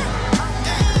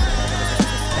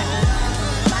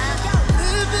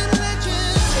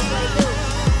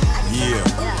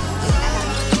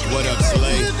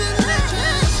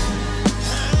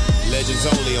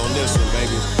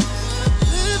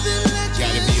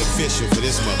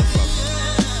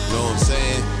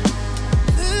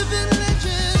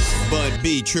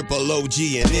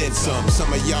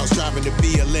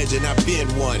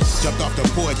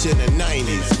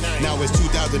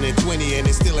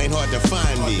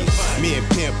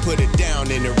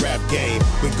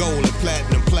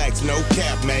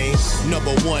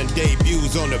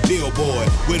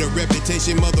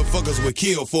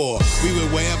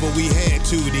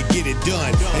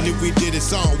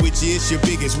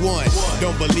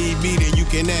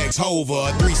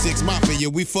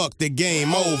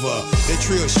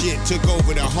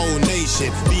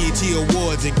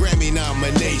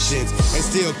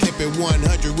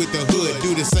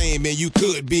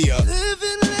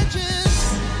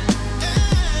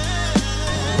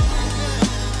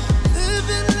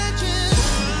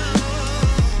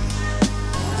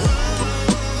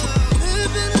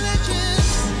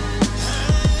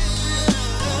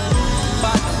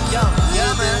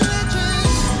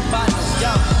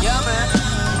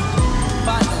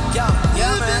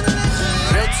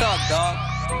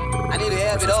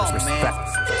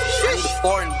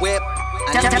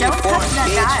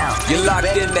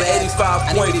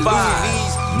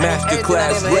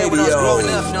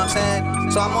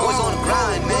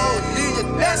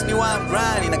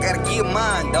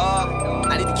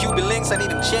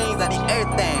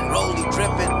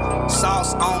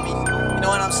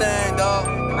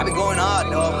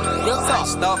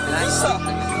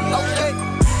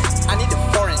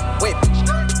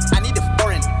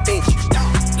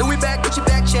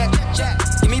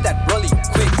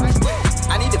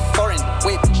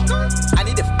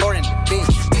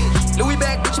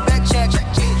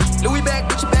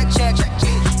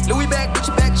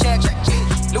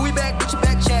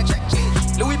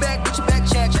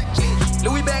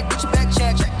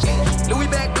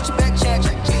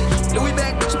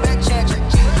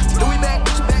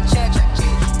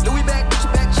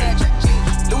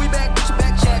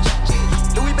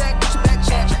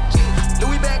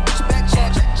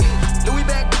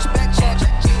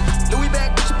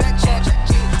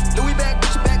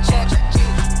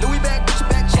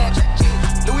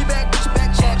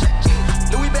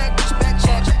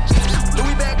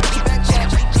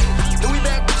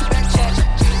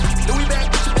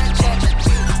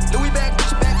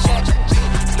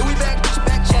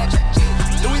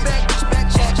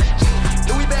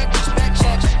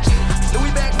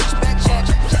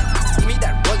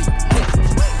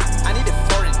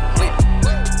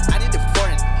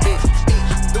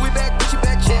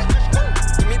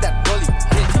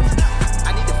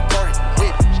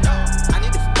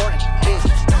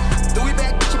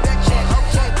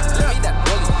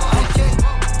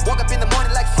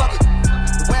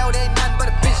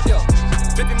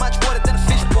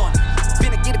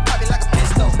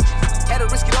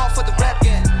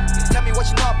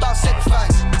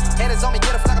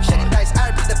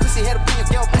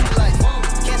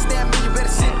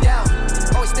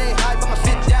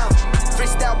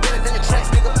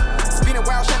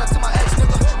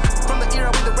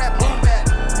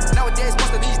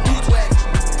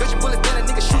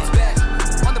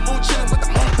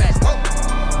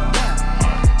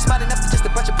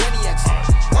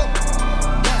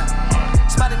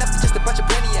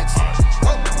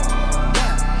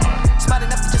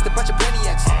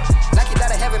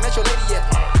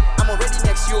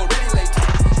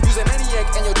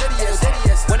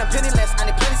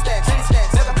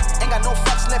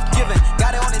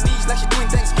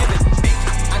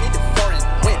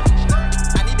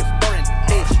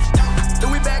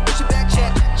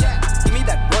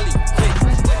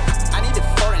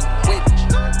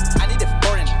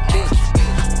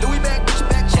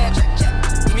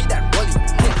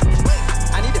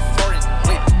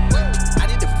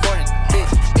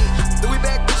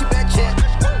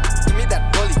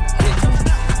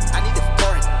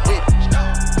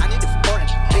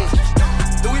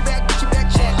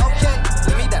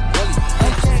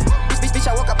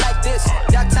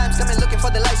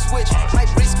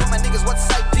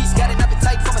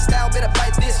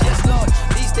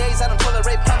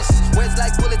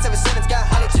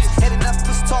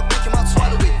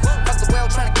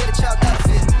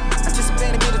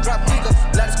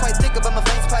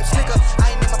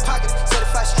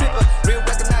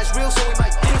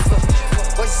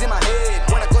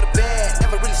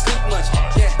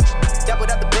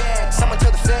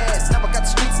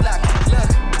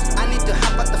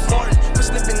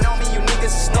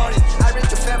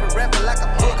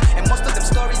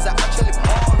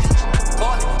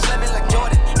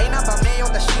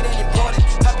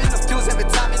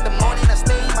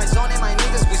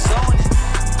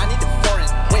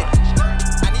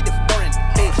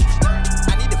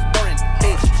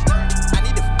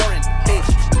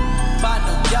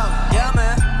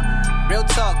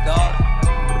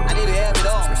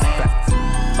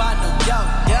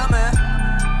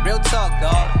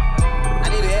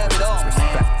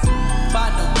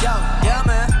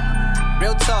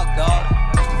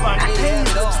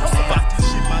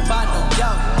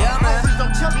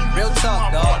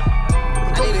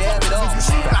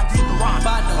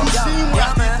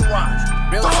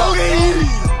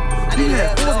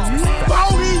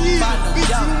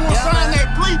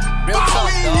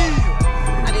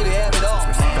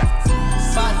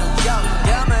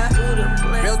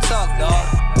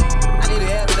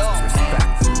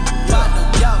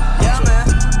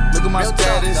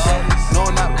 status. No,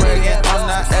 I'm not bragging, I'm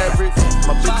not average.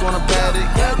 My bitch wanna paddock.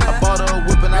 I bought her a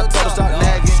whip and I told her stop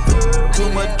nagging. Too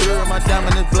much jewelry, my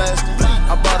diamond is blasting.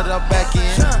 I bought it out back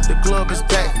in. The club is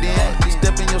packed in. We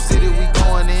step in your city, we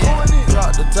going in.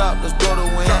 Drop the top, let's blow the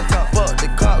wind. Fuck the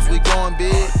cops, we going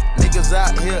big. Niggas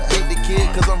out here hate the kid,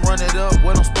 cause I'm running up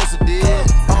what I'm supposed to do.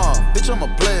 Bitch, I'm a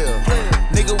player.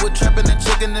 Nigga with trapping and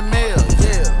chicken and meal.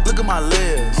 Yeah, look at my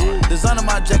lips. Designing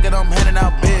my jacket, I'm handing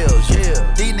out bills. Yeah,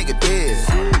 these niggas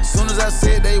dead. Soon as I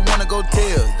said they wanna go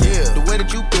tell. Yeah, the way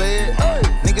that you play it.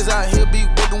 Niggas out here be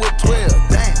working with 12.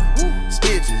 Damn,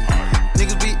 snitching.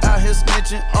 Niggas be out here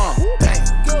snitching. Damn,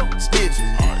 snitching.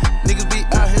 Niggas be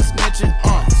out here snitching.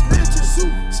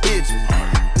 Snitching.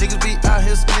 Niggas be out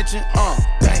here snitching.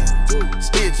 Damn,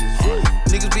 snitching.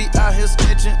 Niggas be out here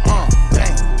snitching.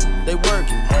 Damn, they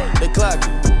working, they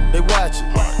clocking, they watching.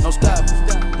 No stopping,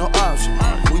 no option.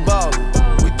 We ballin',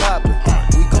 we poppin',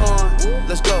 we gone.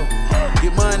 Let's go.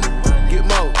 Get money, get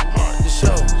more. The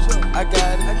show, I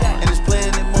got it, and it's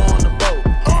playing it more on the boat.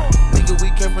 Nigga, we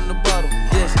came from the bottom.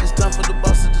 Yes, it's time for the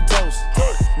boss to toast.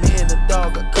 Me and the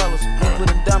dog got colors. We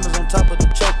putting diamonds on top of the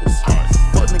chokers.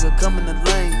 Fuck nigga coming in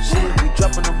the lane. Shit, we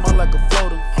dropping them all like a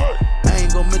floater. I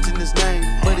ain't gon' mention his name,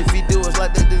 but if he do us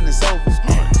like that, then it's over.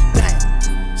 Damn,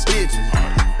 snitching.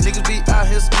 Niggas be out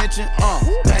here snitching.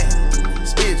 Damn,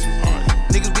 snitching.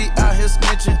 Niggas be out here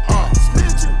snitching.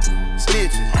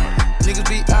 Snitching. Niggas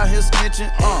be out here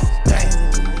snitching. Damn.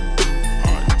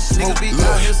 Niggas be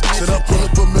out here snitching. Said I pull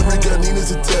up a memory, got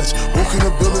Nina's attached. Walk in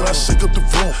the building, I shake up the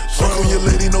room. Fuck on your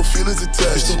lady, no feelings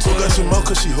attached. Don't talk out your mouth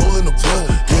cause she holding the blunt.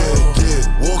 Yeah,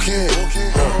 walk in.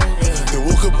 Then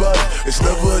walk about it. It's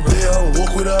never a day I don't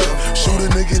walk without it. Shoot a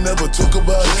nigga, never talk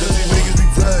about it. Cause these niggas be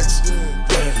facts.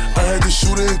 I had the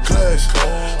shooter in class.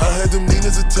 I had them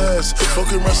Ninas attached.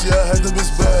 Fucking Russia, I had them his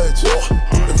badge.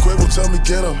 If Quavo tell me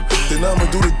get him, then I'ma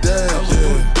do the dash.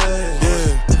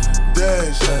 Yeah,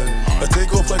 dash. I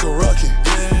take off like a rocket.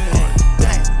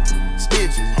 Damn,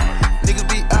 snitching. Niggas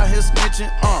be out here snitching.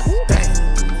 Damn,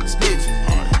 snitching.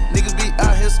 Niggas be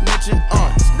out here snitching.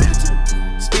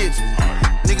 Snitching.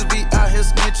 Niggas be out here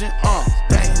snitching.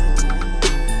 Damn.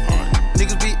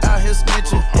 Niggas be out here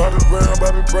snitching.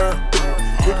 Bobby Brown.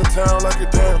 Hit the town like a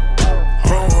damn.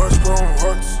 Chrome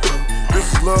hearts. This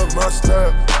is love, my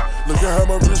style. Look at how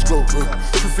my wrist glow.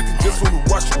 250 just on the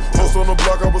watch. Post on the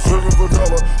block, I was serving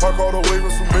vanilla. I called a wave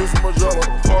and some Mason Margiela.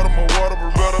 Part of my water,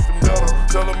 but red up and down.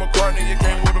 Tell him McCartney, you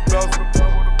came with a belt.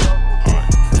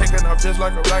 Taking off just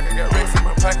like a rocket. Got racks in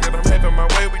my pocket. I'm having my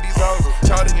way with these houses.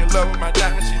 Child in love with my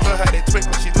diamonds. She love how they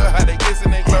twinkle. She love how they kiss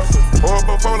and they closer. 4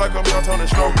 before like I'm young Tony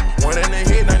Stroke. One in the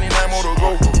head, 99 more to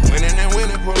go. Winning and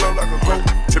winning, pull up like a goat.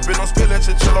 Tripping on spill that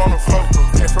shit, chill on the floor.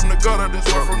 Came from the gutter, this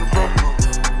one from the broke.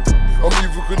 I'm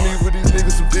evil Knievel, these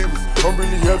niggas some divas. I'm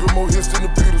really having more hits than the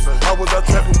Beatles. I was out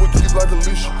trapping with keys like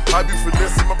Alicia. I be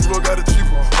finessing, my plug got it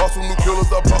cheaper. Bought some new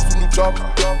killers, I bought some new choppers.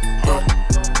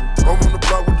 I'm on the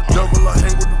block with the devil, I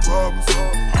hang with the robbers.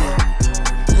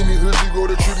 Any hood you go,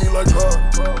 they treat me like God.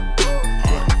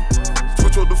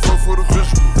 Switch up the front for the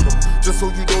visual. Just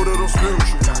so you know that I'm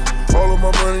spiritual. All of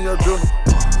my money, I dinner.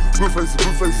 Blue faces,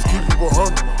 keep it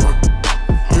 100.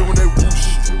 Then when they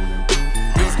whoosh,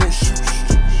 niggas gon' shoot.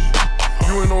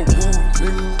 You ain't no rude,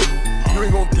 nigga. You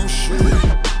ain't gon' do shit.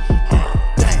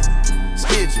 Damn,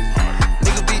 snitching.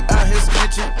 Niggas be out here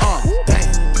snitching. Damn,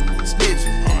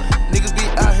 snitching. Niggas be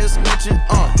out here snitching.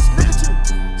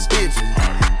 Snitching.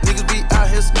 Niggas be out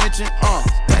here snitching.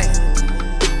 Damn.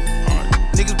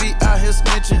 Niggas be out here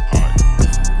snitching.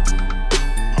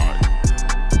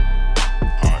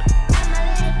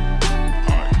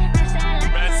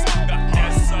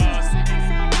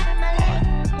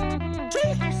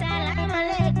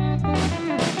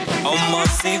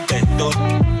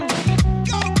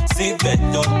 Si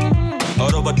vedo,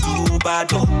 oro ba tu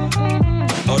bado,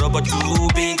 oro ba tu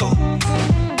bigo.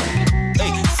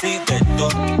 Hey, si vedo,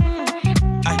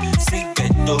 si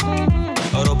vedo,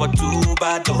 oro ba tu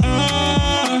bado,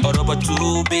 oro ba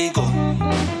tu bigo.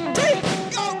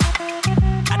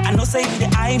 I know say you dey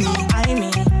eye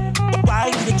me, but why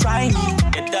you dey try me?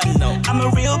 You don't know. I'm a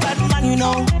real bad man, you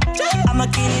know. I'ma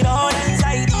kill it all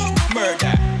anxiety,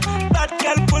 murder. Bad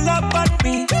girl pull up at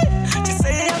me. She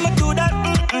say I'ma do that.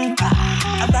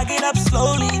 I back it up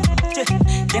slowly,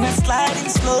 then I slide in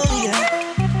slowly.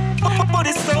 My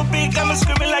body's so big, I'm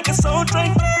screaming like a soul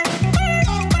train.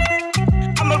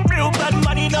 I'm a real bad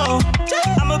man, you know.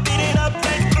 I'ma beat it up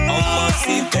like.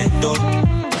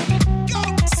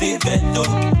 Si vedo,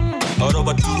 oro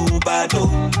ba tu bado,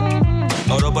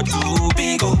 oro ba tu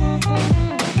bigo.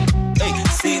 Hey,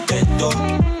 si vedo,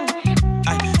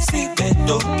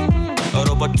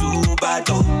 oro ba tu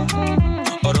bado,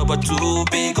 or over too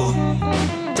big.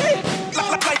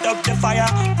 Light up the fire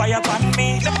upon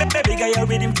me. Baby girl, your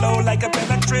rhythm flow like a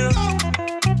penetrail.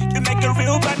 You make a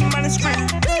real bad man scream.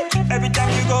 Every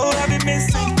time you go, I be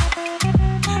missing.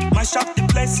 Mash up the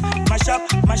place, mash up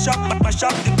the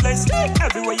place.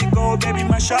 Everywhere you go, baby,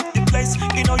 mash up the place.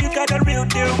 You know you got a real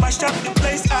deal, mash up the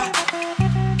place.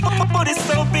 My body's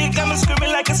so big, I'm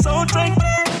screaming like a soul train.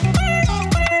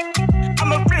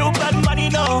 I'm a real bad man, you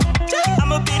know.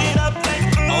 I'ma beat it up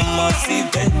like I'ma see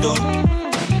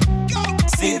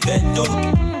vento,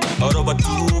 or over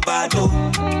too bad, or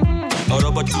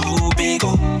over too big.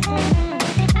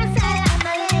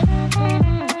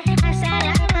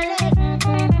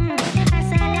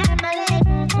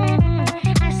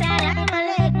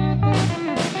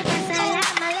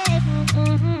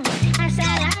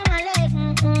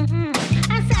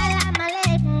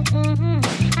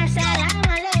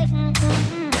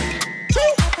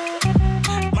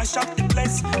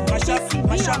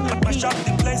 Mash up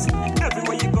the place.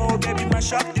 Everywhere you go, baby,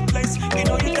 mash up the place. You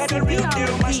know you got a real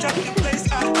deal, mash up the place.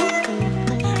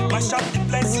 Mash up the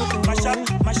place, mash up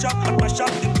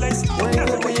the place.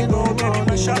 Everywhere you go, baby,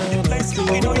 mash up the place.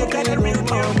 You know you got a real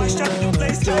deal, mash up the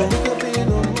place. Wake up in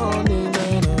the morning,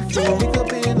 wake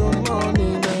up in the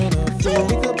morning,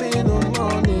 wake up in the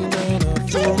morning,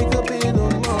 wake up in the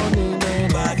morning,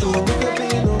 wake up in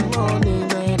the morning,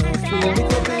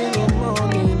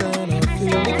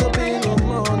 wake up in the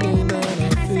morning.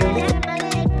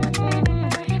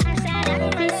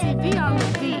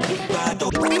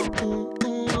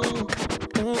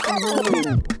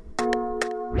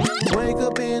 Wake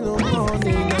up in the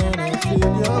morning and I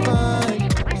feel your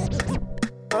vibe.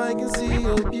 I can see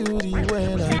your beauty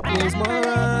when I close my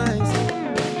eyes.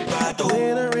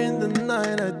 Later in the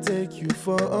night I take you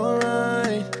for a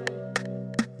ride.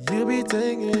 You be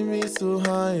taking me so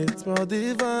high, it's more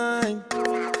divine.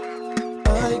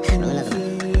 I can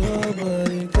feel your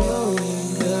body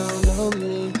going down on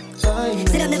me.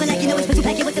 C'est la même like you know it's supposed to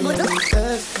pack it with the motor.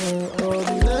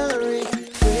 Extraordinary,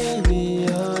 baby,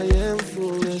 I am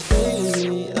foolish,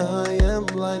 baby, I am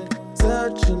blind.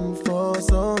 Searching for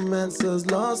some answers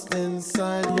lost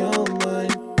inside your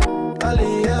mind.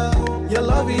 Aliyah, your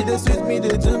love is they sweet me,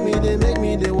 they do me, they make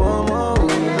me, they want more.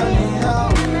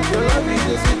 Aliyah, your love is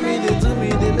they sweet me, they do me,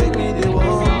 they make me, they want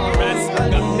more.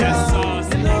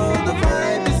 Aliyah, you know the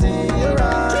vibe is in your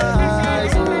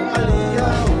eyes. Oh,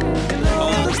 Aliyah, you know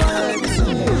the vibe is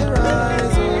in your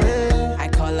eyes. Oh, hey. I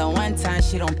call her one time,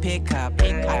 she don't pick up.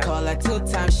 I call her 2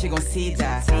 times, she gon' see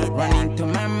that. Running through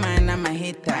my mind, I'm a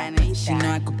hitter. She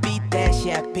know I could beat that,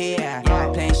 she a pair.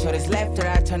 Playing shorties left her,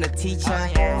 I turn the teacher.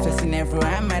 Flexing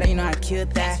everywhere I'm at, you know I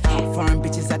killed that. Foreign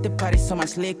bitches at the party, so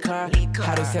much liquor.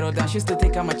 How to settle down, she still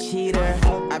think I'm a cheater.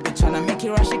 I been tryna make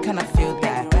it right, she kinda feel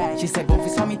that. She said,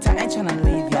 Bonfils, hold me tight, ain't tryna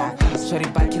leave ya. Shorty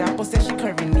back it up, but said she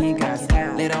curvy niggas.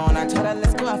 Later on, I told her,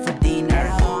 let's go out for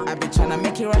dinner. I been tryna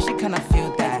make it right, she kinda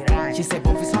feel that. She said,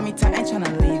 Bonfils, hold me tight, ain't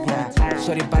tryna leave ya.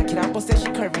 Shorty back it up, but said she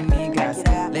curvy niggas.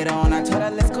 Later on, I told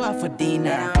her, let's go out for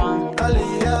dinner.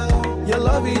 Aliyah, your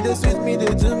love is they sweet me,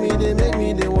 they do me, they make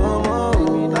me, they want more.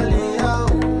 Aliyah,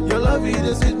 your love is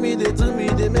they sweet me, they do me,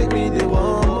 they make me, they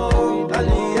want more.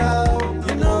 Aliyah,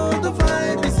 you know the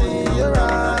vibe is in your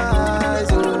eyes.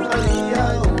 Oh,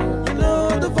 Aliyah, you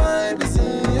know the vibe is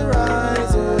in your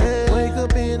eyes. Oh, hey. Wake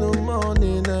up in the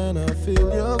morning and I feel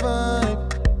your vibe.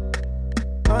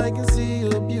 I can see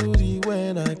your beauty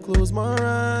when I close my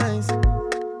eyes.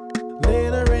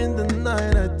 Later in the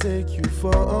night I take you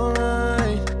for a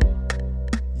ride.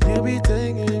 You be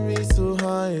taking me so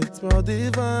high, it's more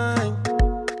divine.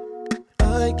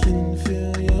 I can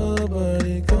feel your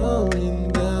body going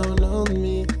down on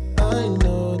me. I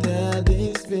know that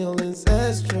these feelings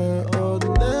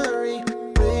extraordinary.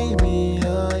 Baby,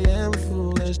 I am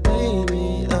foolish,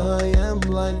 baby, I am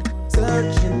blind.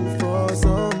 Searching for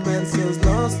some answers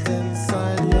lost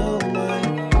inside your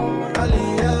mind.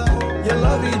 Aliyah, your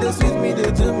love is they sweet me,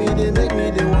 they do me, they make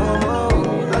me, they want more.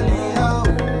 Aliyah,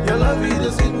 your love is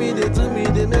they sweet me, they do me,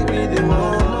 they make me, they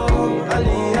want more.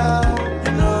 Aliyah,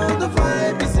 you know the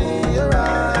vibe is in your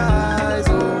eyes.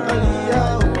 Oh,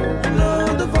 Aliyah, you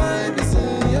know the vibe is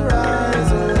in your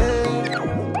eyes. Oh, hey.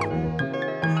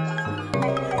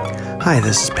 Hi,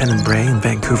 this is Pen and Bray in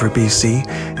Vancouver, BC,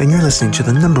 and you're listening to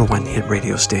the #1 hit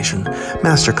radio station,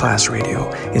 Masterclass Radio,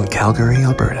 in Calgary,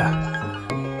 Alberta.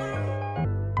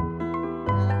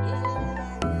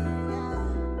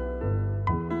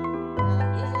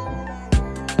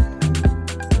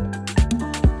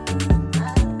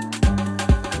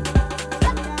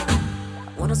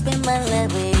 Wanna spend my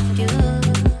life with you,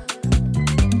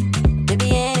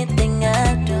 baby, anything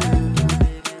I do.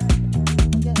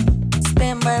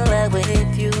 Spend my life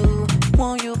with you.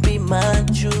 my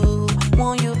Jew?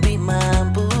 Won't you be my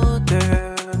boo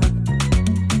girl?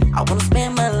 I wanna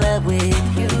spend my life with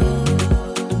you.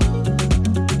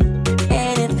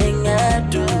 Anything I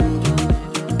do,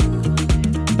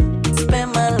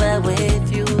 spend my life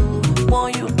with you.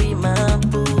 Won't you be my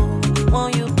boo?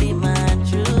 Won't you be my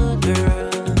Jew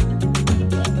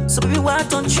girl? So baby, why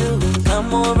don't you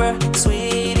come over,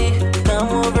 sweetie? Come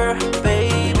over,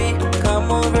 baby.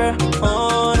 Come over,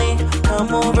 honey.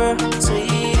 Come over,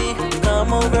 sweetie.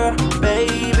 Come over,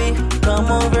 baby.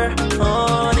 Come over,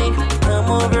 honey. Come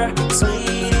over,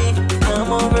 sweetie.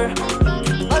 Come over.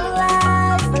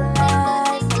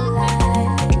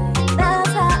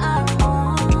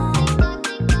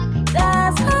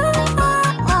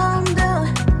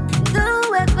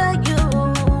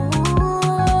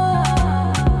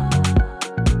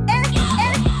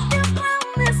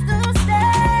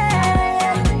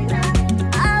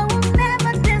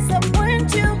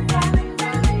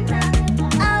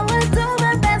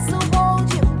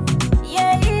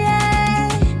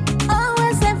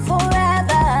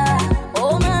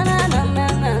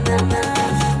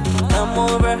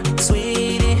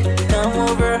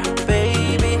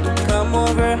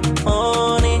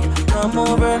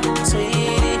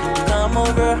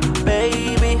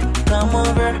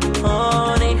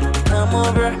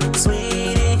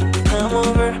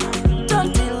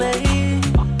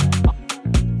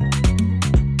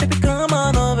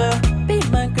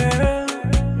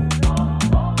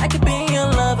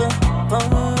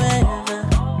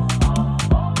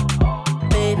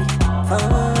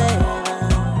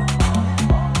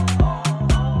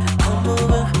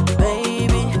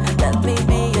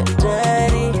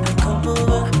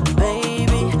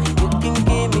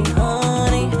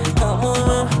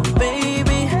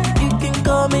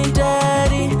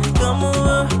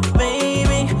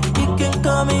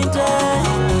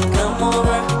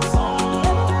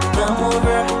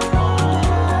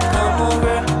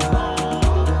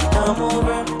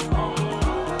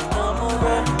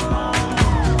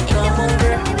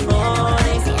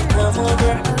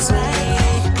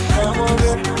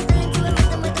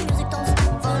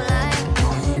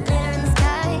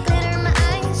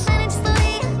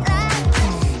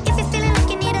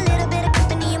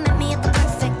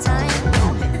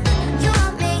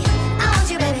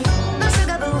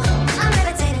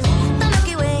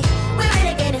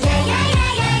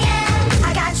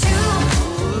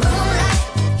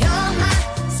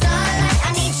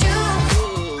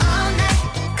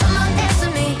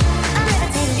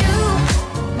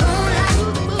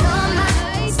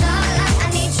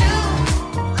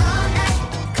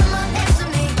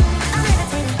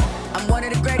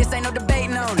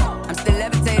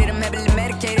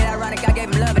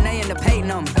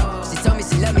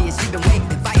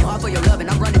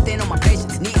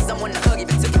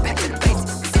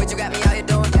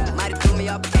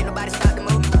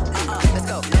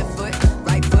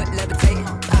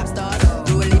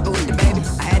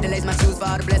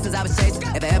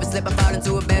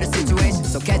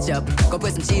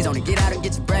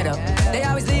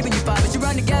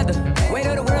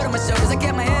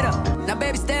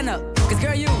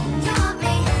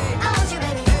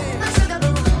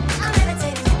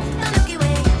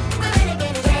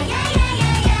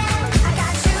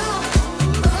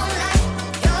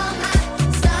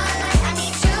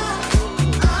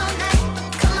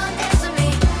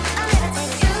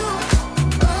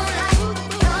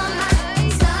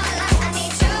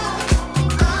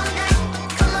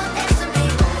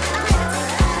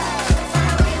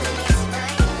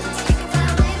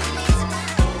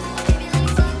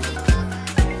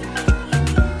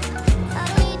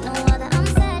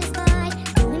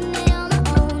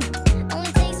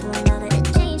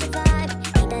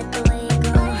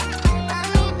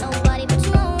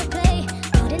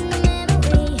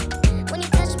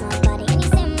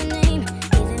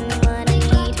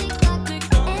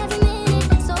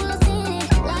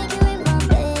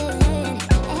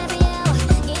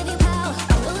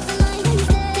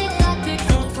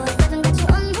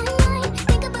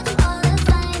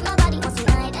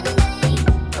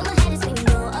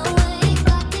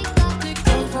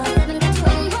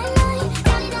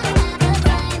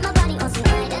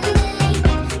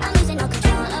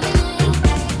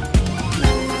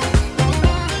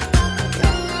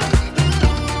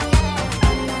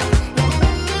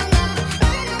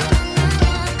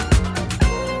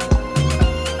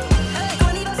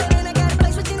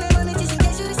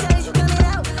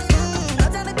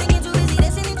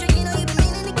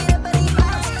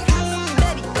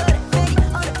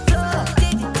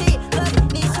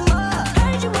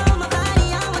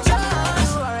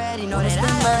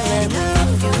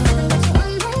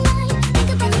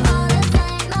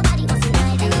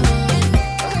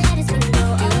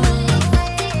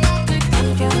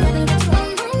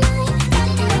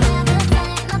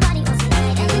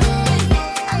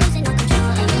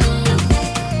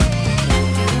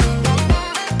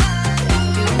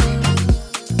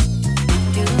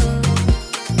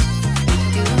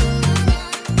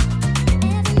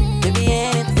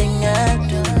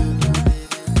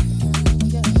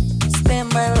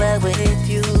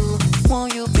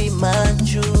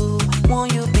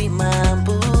 Won't you be my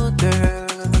boo girl?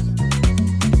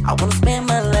 I wanna spend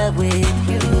my life with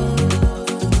you.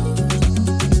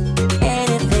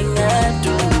 Anything I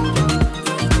do,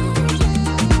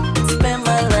 spend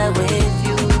my life with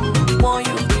you. Won't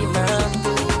you be my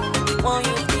boo? Won't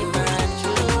you be my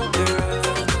true girl?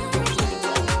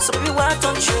 So baby, why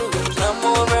don't you come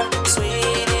over,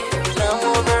 sweetie? Come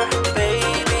over,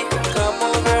 baby. Come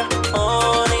over,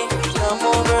 honey. Come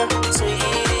over,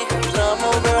 sweetie. Come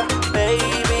over,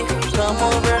 baby. Come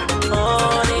over,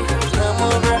 honey. Come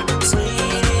over,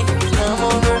 sweetie. Come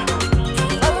over.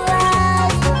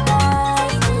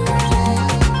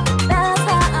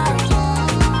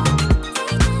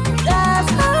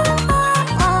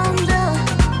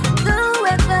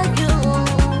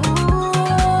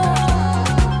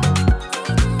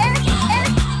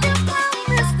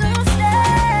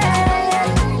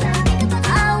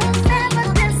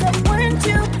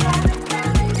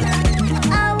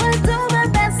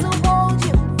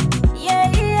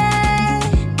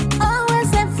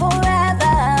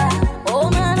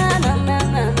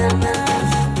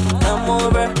 Come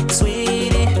over,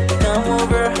 sweetie. Come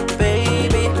over,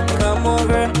 baby. Come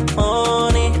over,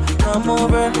 honey. Come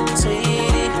over,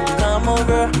 sweetie. Come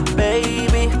over,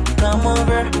 baby. Come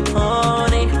over,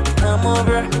 honey. Come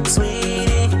over,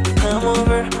 sweetie. Come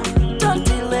over. Don't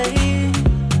delay.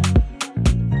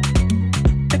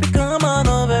 Baby, come on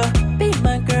over. Be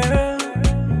my girl.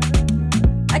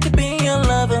 I could be your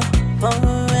lover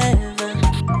forever.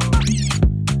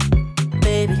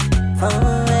 Baby,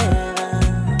 forever.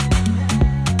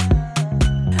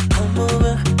 Come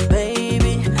over,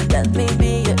 baby. Let me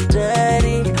be your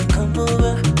daddy. Come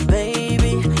over,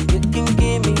 baby. You can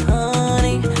give me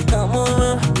honey. Come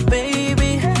over,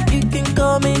 baby. You can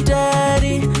call me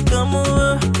daddy. Come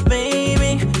over,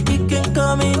 baby. You can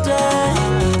call me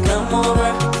daddy. Come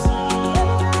over.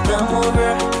 Come over.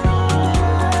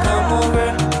 Come over.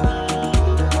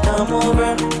 Come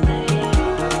over.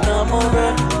 Come over.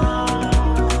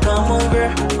 Come over,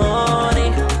 honey.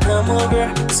 Come over,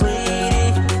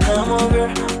 sweetie. Come over.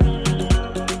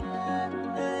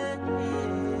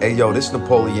 Hey yo, this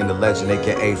Napoleon the Legend,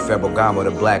 aka Ferragamo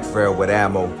the Black Pharaoh with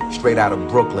ammo, straight out of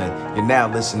Brooklyn. You're now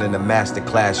listening to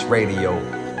Masterclass Radio,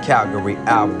 Calgary,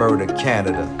 Alberta,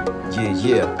 Canada. Yeah,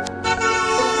 yeah.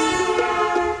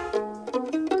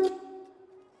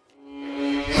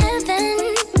 Heaven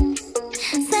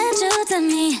sent you to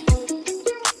me.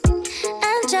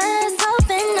 I'm just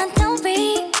hoping I don't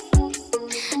beat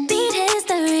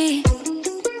history.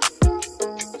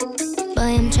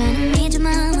 Boy, I'm trying to meet your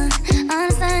mama on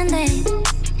a Sunday.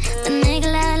 The nigga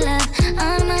I love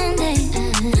on a Monday.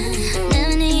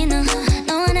 Never need no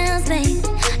one else, babe.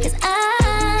 'Cause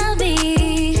I'll be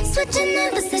switching in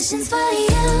positions for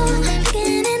you.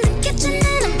 Getting in the kitchen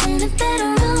and I'm in the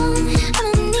bedroom. I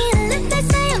don't need a lift, they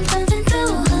say I'm pumping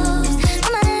through holes.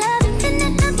 I'm out of love,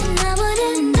 infinite, nothing I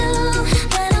wouldn't do,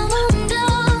 but I won't do.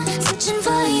 Switching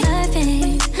for you,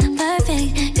 perfect.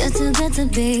 You're too good to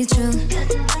be true.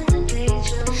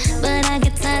 But I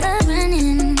get tired of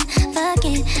running. Fuck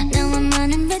it, now I'm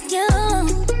running with you.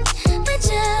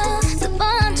 So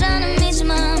boy, I'm trying to meet your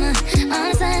mama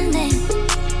on a Sunday.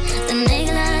 The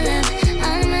nigga I love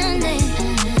on a Monday.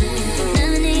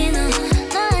 Never need no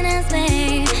one else,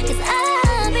 babe. 'Cause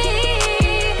I'll be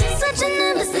switching the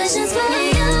positions for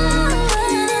you.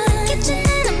 Kitchen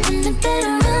and I'm in the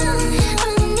bedroom. I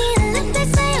don't need a lift, they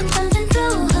say I'm pumping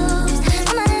through holes.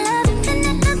 I'm out of love,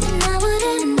 infinite, nothing I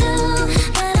wouldn't do,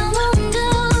 but I won't do.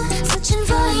 Switching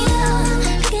for you.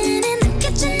 Getting in the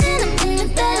kitchen and I'm in the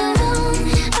bedroom.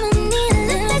 I don't need a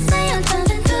lift, they say I'm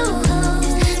pumping through holes.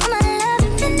 I'm out of love,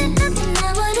 infinite, nothing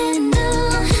I wouldn't do,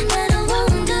 but I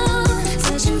won't do.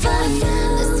 Switching for you.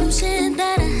 There's some shit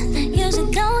that I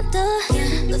usually don't do,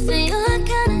 but for you I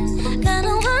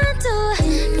kinda want to.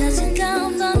 'Cause you're down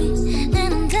for me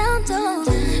and I'm down too.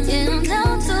 Yeah, I'm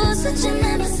down to switching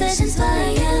my positions for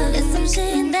you. There's some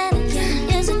shit that I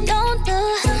usually don't do,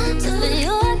 so for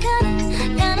you I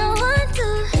kinda want to.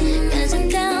 'Cause you're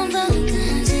down for me,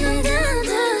 yeah, I'm down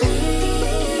to.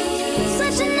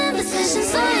 Switching my positions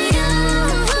for you.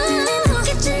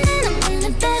 Kitchen and I'm in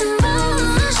the bedroom.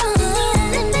 I don't need a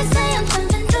lift, they say I'm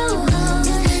pumping through holes.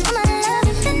 I'm out of love,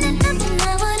 infinite, nothing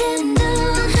I wouldn't do,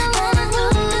 but I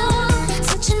won't do.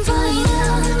 Switching for you.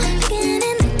 Getting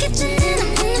in the kitchen and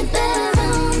I'm in the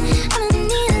bedroom. I don't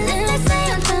need a lift, they say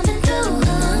I'm pumping through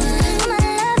holes. I'm out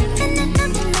of love, infinite,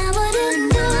 nothing I wouldn't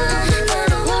do, but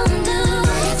I won't do.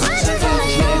 Switching for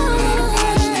you.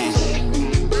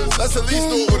 Let's at least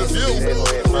do it with a view.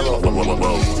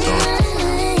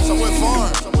 Somewhere far.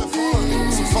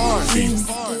 Some far.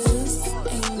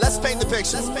 Let's paint the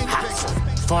picture.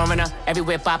 foreigner. Every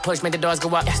whip I push, make the doors go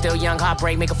up. Still young,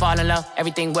 heartbreak, make her fall in love.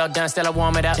 Everything well done, still I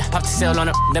warm it up. Pop the seal on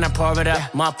it, then I pour it up.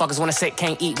 Motherfuckers wanna sit,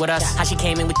 can't eat with us. How she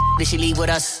came in with did she leave with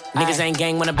us? Niggas ain't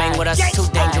gang, wanna bang with us. Too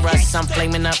dangerous, I'm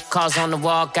flaming up. Cars on the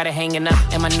wall, got it hanging up.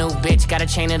 And my new bitch, gotta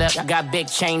chain it up. Got big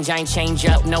change, I ain't change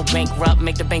up. No bankrupt,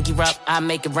 make the bank erupt. I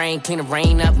make it rain, clean the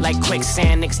rain up. Like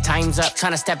quicksand, niggas time's up.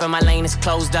 Tryna step in my lane, it's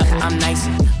closed up. I'm nice,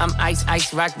 I'm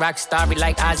ice, rock, starry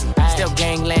like Ozzy. Still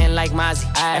gangland like Mozzie.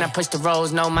 And I push the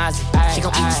rolls, no Mozzie. She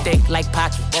gon' eat the steak like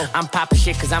Pocky. I'm poppin'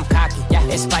 shit cause I'm cocky.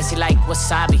 It's spicy like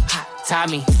wasabi.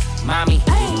 Tommy, mommy,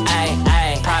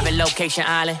 ayy, private location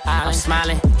island. I'm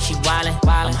smiling, she wildin'.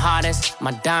 I'm hardest,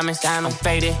 my diamonds, I'm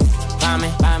faded,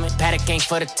 bombing. Paddock ain't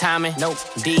for the timing. Nope.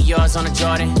 D yours on the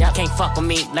Jordan. Can't fuck with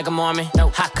me like a Mormon.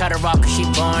 Nope. Hot cut her off cause she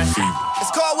born.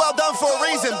 It's called Well Done for a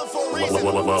reason.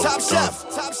 Top Chef.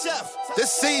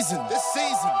 This season.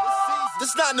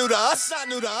 This not new to us.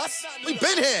 We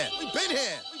been here.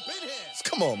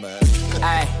 Come on, man.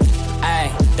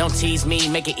 Ayy, don't tease me,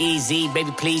 make it easy,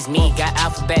 baby please me. Got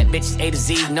alphabet bitches A to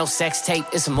Z, no sex tape,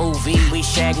 it's a movie. We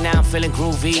shag now, I'm feeling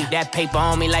groovy. That paper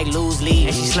on me like loose leaf,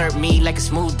 and she slurp me like a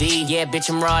smoothie. Yeah, bitch,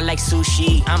 I'm raw like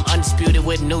sushi. I'm undisputed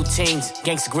with new teams.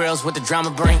 Gangsta grills with the drama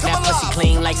bring. That pussy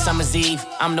clean like summer's eve.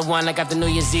 I'm the one like after New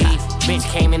Year's Eve. Bitch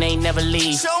came and ain't never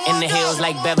leave. In the hills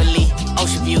like Beverly.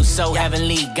 Ocean view so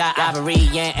heavenly. Got ivory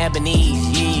and ebony.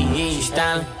 Yeah,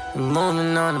 styling. I'm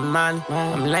moving on the molly.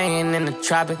 I'm laying in the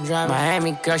tropic.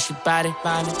 Miami girl, she body.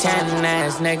 Tannin'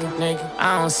 ass nigga.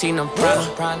 I don't see no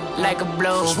problem. Like a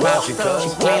blue pop. She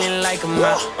cleaning like a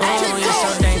mop. Oh, you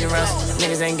so dangerous.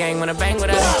 Niggas ain't gang wanna bang with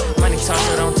us. Money talk,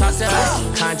 so don't talk to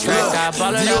us. Contract, got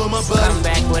ball it up. Come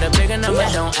back with a bigger number.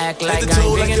 Don't act like I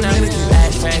ain't big enough.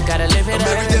 Hashtag gotta live it up.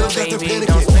 Baby,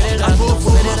 don't spit it up.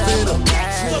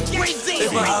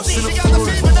 If my house in the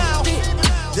forest,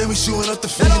 then we shooting up the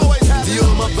field. Dior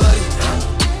on my body,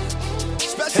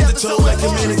 head to toe like a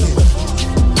mannequin.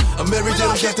 I'm every day,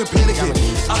 I got the panicking.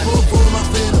 I pull for my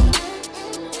phantom.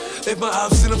 If my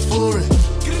house in the forest,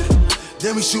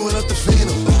 then we shooting up the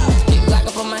field. Big block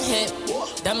up on my hip,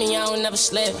 dummy, I don't never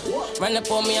slip. Run up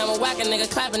on me, I'm a whack a nigga,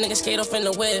 clap a nigga, skate off in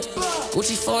the whip.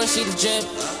 Gucci foreign, see the drip.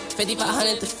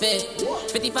 5,500 to fit.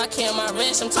 55K on my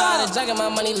wrist. I'm tired of jugging my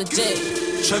money legit.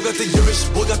 Trap got the Irish,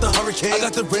 boy got the hurricane. I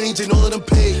got the range and all of them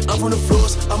paid. I'm from the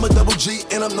floors, I'm a double G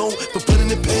and I'm known for putting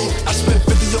in pain. I spent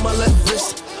 50 on my left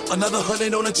wrist, another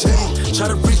 100 on the chain. Try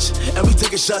to reach and we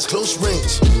taking shots close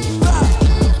range.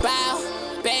 Bow,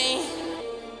 bang,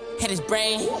 hit his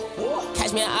brain.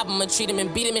 Catch me an album, I'ma treat him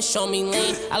and beat him and show me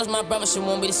lane. I lost my brother, shit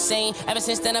won't be the same. Ever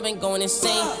since then, I've been going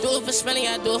insane. Do it for spelling,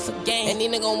 I do it for game. And these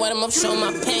niggas gon' wet him up, show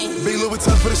my pain. Big Louis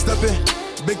Vuitton for the steppin',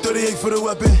 big 38 for the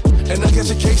weapon. And I catch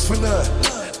a case for none.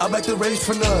 I back the range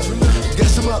for none.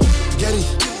 Gas him up, Getty.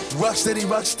 Rock steady,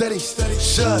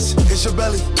 shots, it's your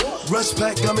belly. Rush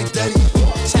pack, got me daddy.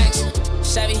 Tax,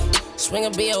 Chevy, swing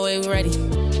a BOA, we ready.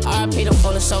 RIP the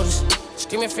fallen soldiers.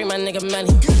 Screaming free my nigga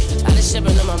Melly. Lot of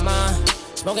shipping on my mind.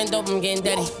 Smoking dope, I'm getting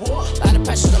daddy. Lot of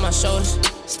pressure on my shoulders.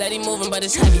 Steady moving, but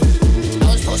it's heavy. I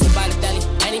was posted by the deli.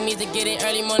 Any means to get it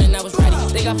early morning, I was ready.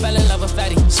 Think I fell in love with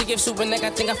Fatty. She gives super neck,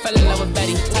 I think I fell in love with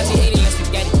Betty. Tachi 80, let's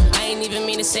spaghetti. I ain't even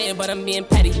mean to say it, but I'm being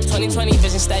petty. 2020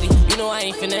 vision steady. You know I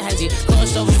ain't finna hezzy.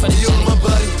 Crossed over for the Dior on my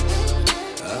body,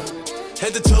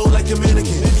 head to toe like a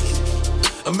mannequin.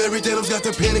 I'm every day, I've got the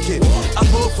panicking. I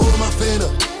pull for my phantom.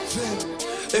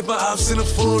 If my ops in the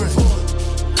foreign,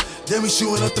 then we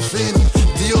shooting up the phantom.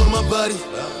 Dior on my body,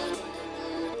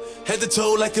 head to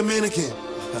toe like a mannequin.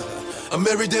 I'm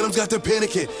every day, I've got the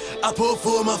panicking. I pull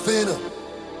for my phantom.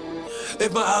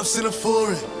 If my ops in the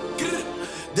foreign,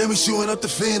 then we shooting up the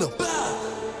phantom.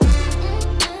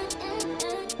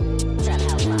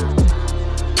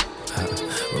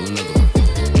 Roll another one.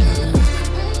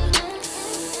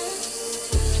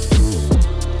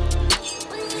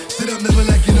 Sit up, never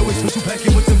like you know it's special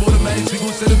packing with them automatics. We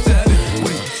gon' send them to heaven.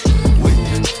 Wait.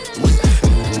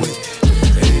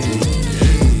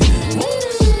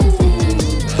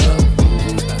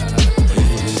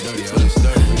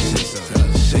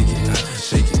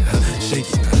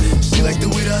 She like the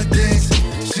way that I dance.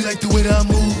 She like the way that I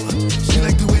move. She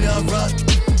like the way that I rock.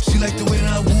 She like the way that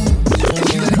I woo. And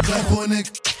she let it clap for a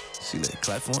nigga. She let it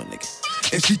clap for a nigga.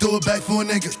 And she throw it back for a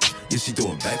nigga. Yeah, she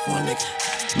throw it back for a nigga.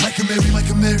 Mike and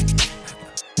Mary.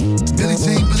 Billie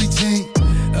Jean.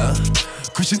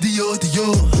 Christian Dior.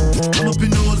 I'm up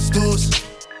in all the stores.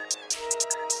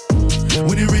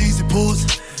 When it rains, it pours.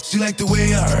 She like the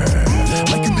way I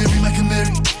Mike and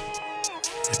Mary.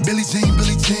 Billie Jean.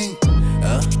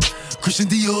 Christian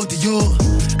Dior.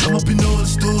 I'm up in all the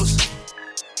stores.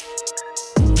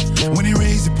 When it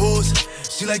rains, it pours.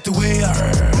 She like the way I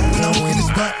when I walk in the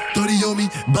spot, 30 on me.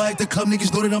 Buy at the club,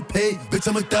 niggas know that I'm paid. Bitch,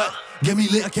 I'm a thot. Get me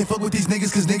lit, I can't fuck with these niggas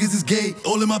cause niggas is gay.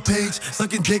 All in my page,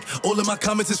 sucking dick. All in my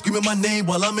comments and screaming my name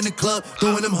while I'm in the club,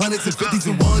 throwing them hundreds and fifties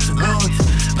and ones.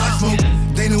 I smoke,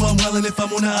 they know I'm wildin'. If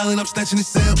I'm on the island, I'm snatching the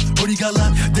cell. Brody got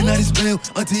locked, the night is bail.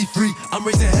 Until he free, I'm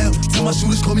raising hell. Tell my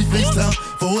shooters call me FaceTime.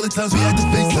 For all the times we had to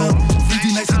FaceTime.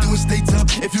 3D nights and doing state time.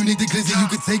 If you need the glizzy, you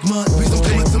can take mine. Please don't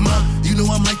come up to mine. You know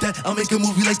I'm like that, I'll make a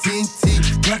movie like TNT.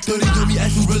 Glock 30 on me,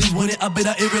 as you really want it. I bet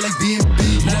I air it like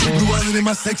DMB. Now the blue island in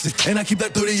my section, and I keep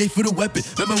that 38 for the weapon.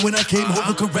 Remember when I came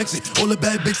home for correction? All the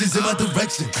bad bitches in my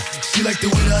direction. She like the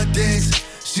way that I dance.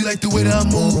 She like the way that I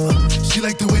move. She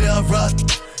like the way that I rock.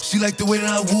 She like the way that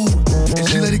I woo. And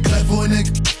she let it clap for a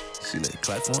nigga. She let it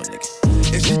clap for a nigga.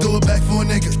 And she throw it back for a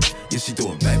nigga. Yeah, she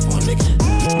throw it back for a nigga.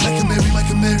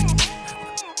 Mike and Mary.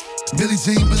 Billie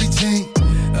Jean.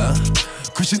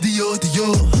 Christian Dior.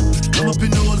 I'm up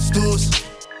in all the stores.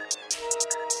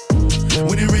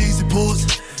 When it rains, it pours.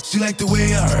 She like the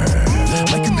way I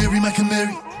Mike and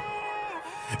Mary.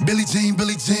 Billie Jean.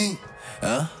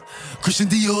 Christian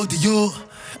Dior.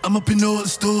 I'm up in all the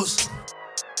stores.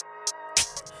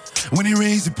 When it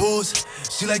rains, it pours.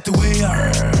 She like the way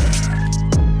I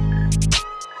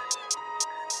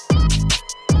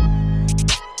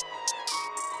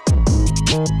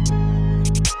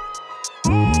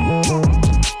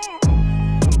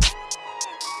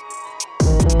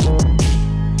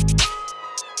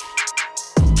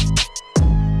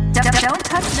Don't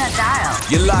touch that dial.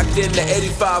 You're locked in to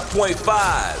 85.5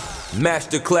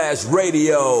 Masterclass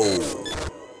Radio.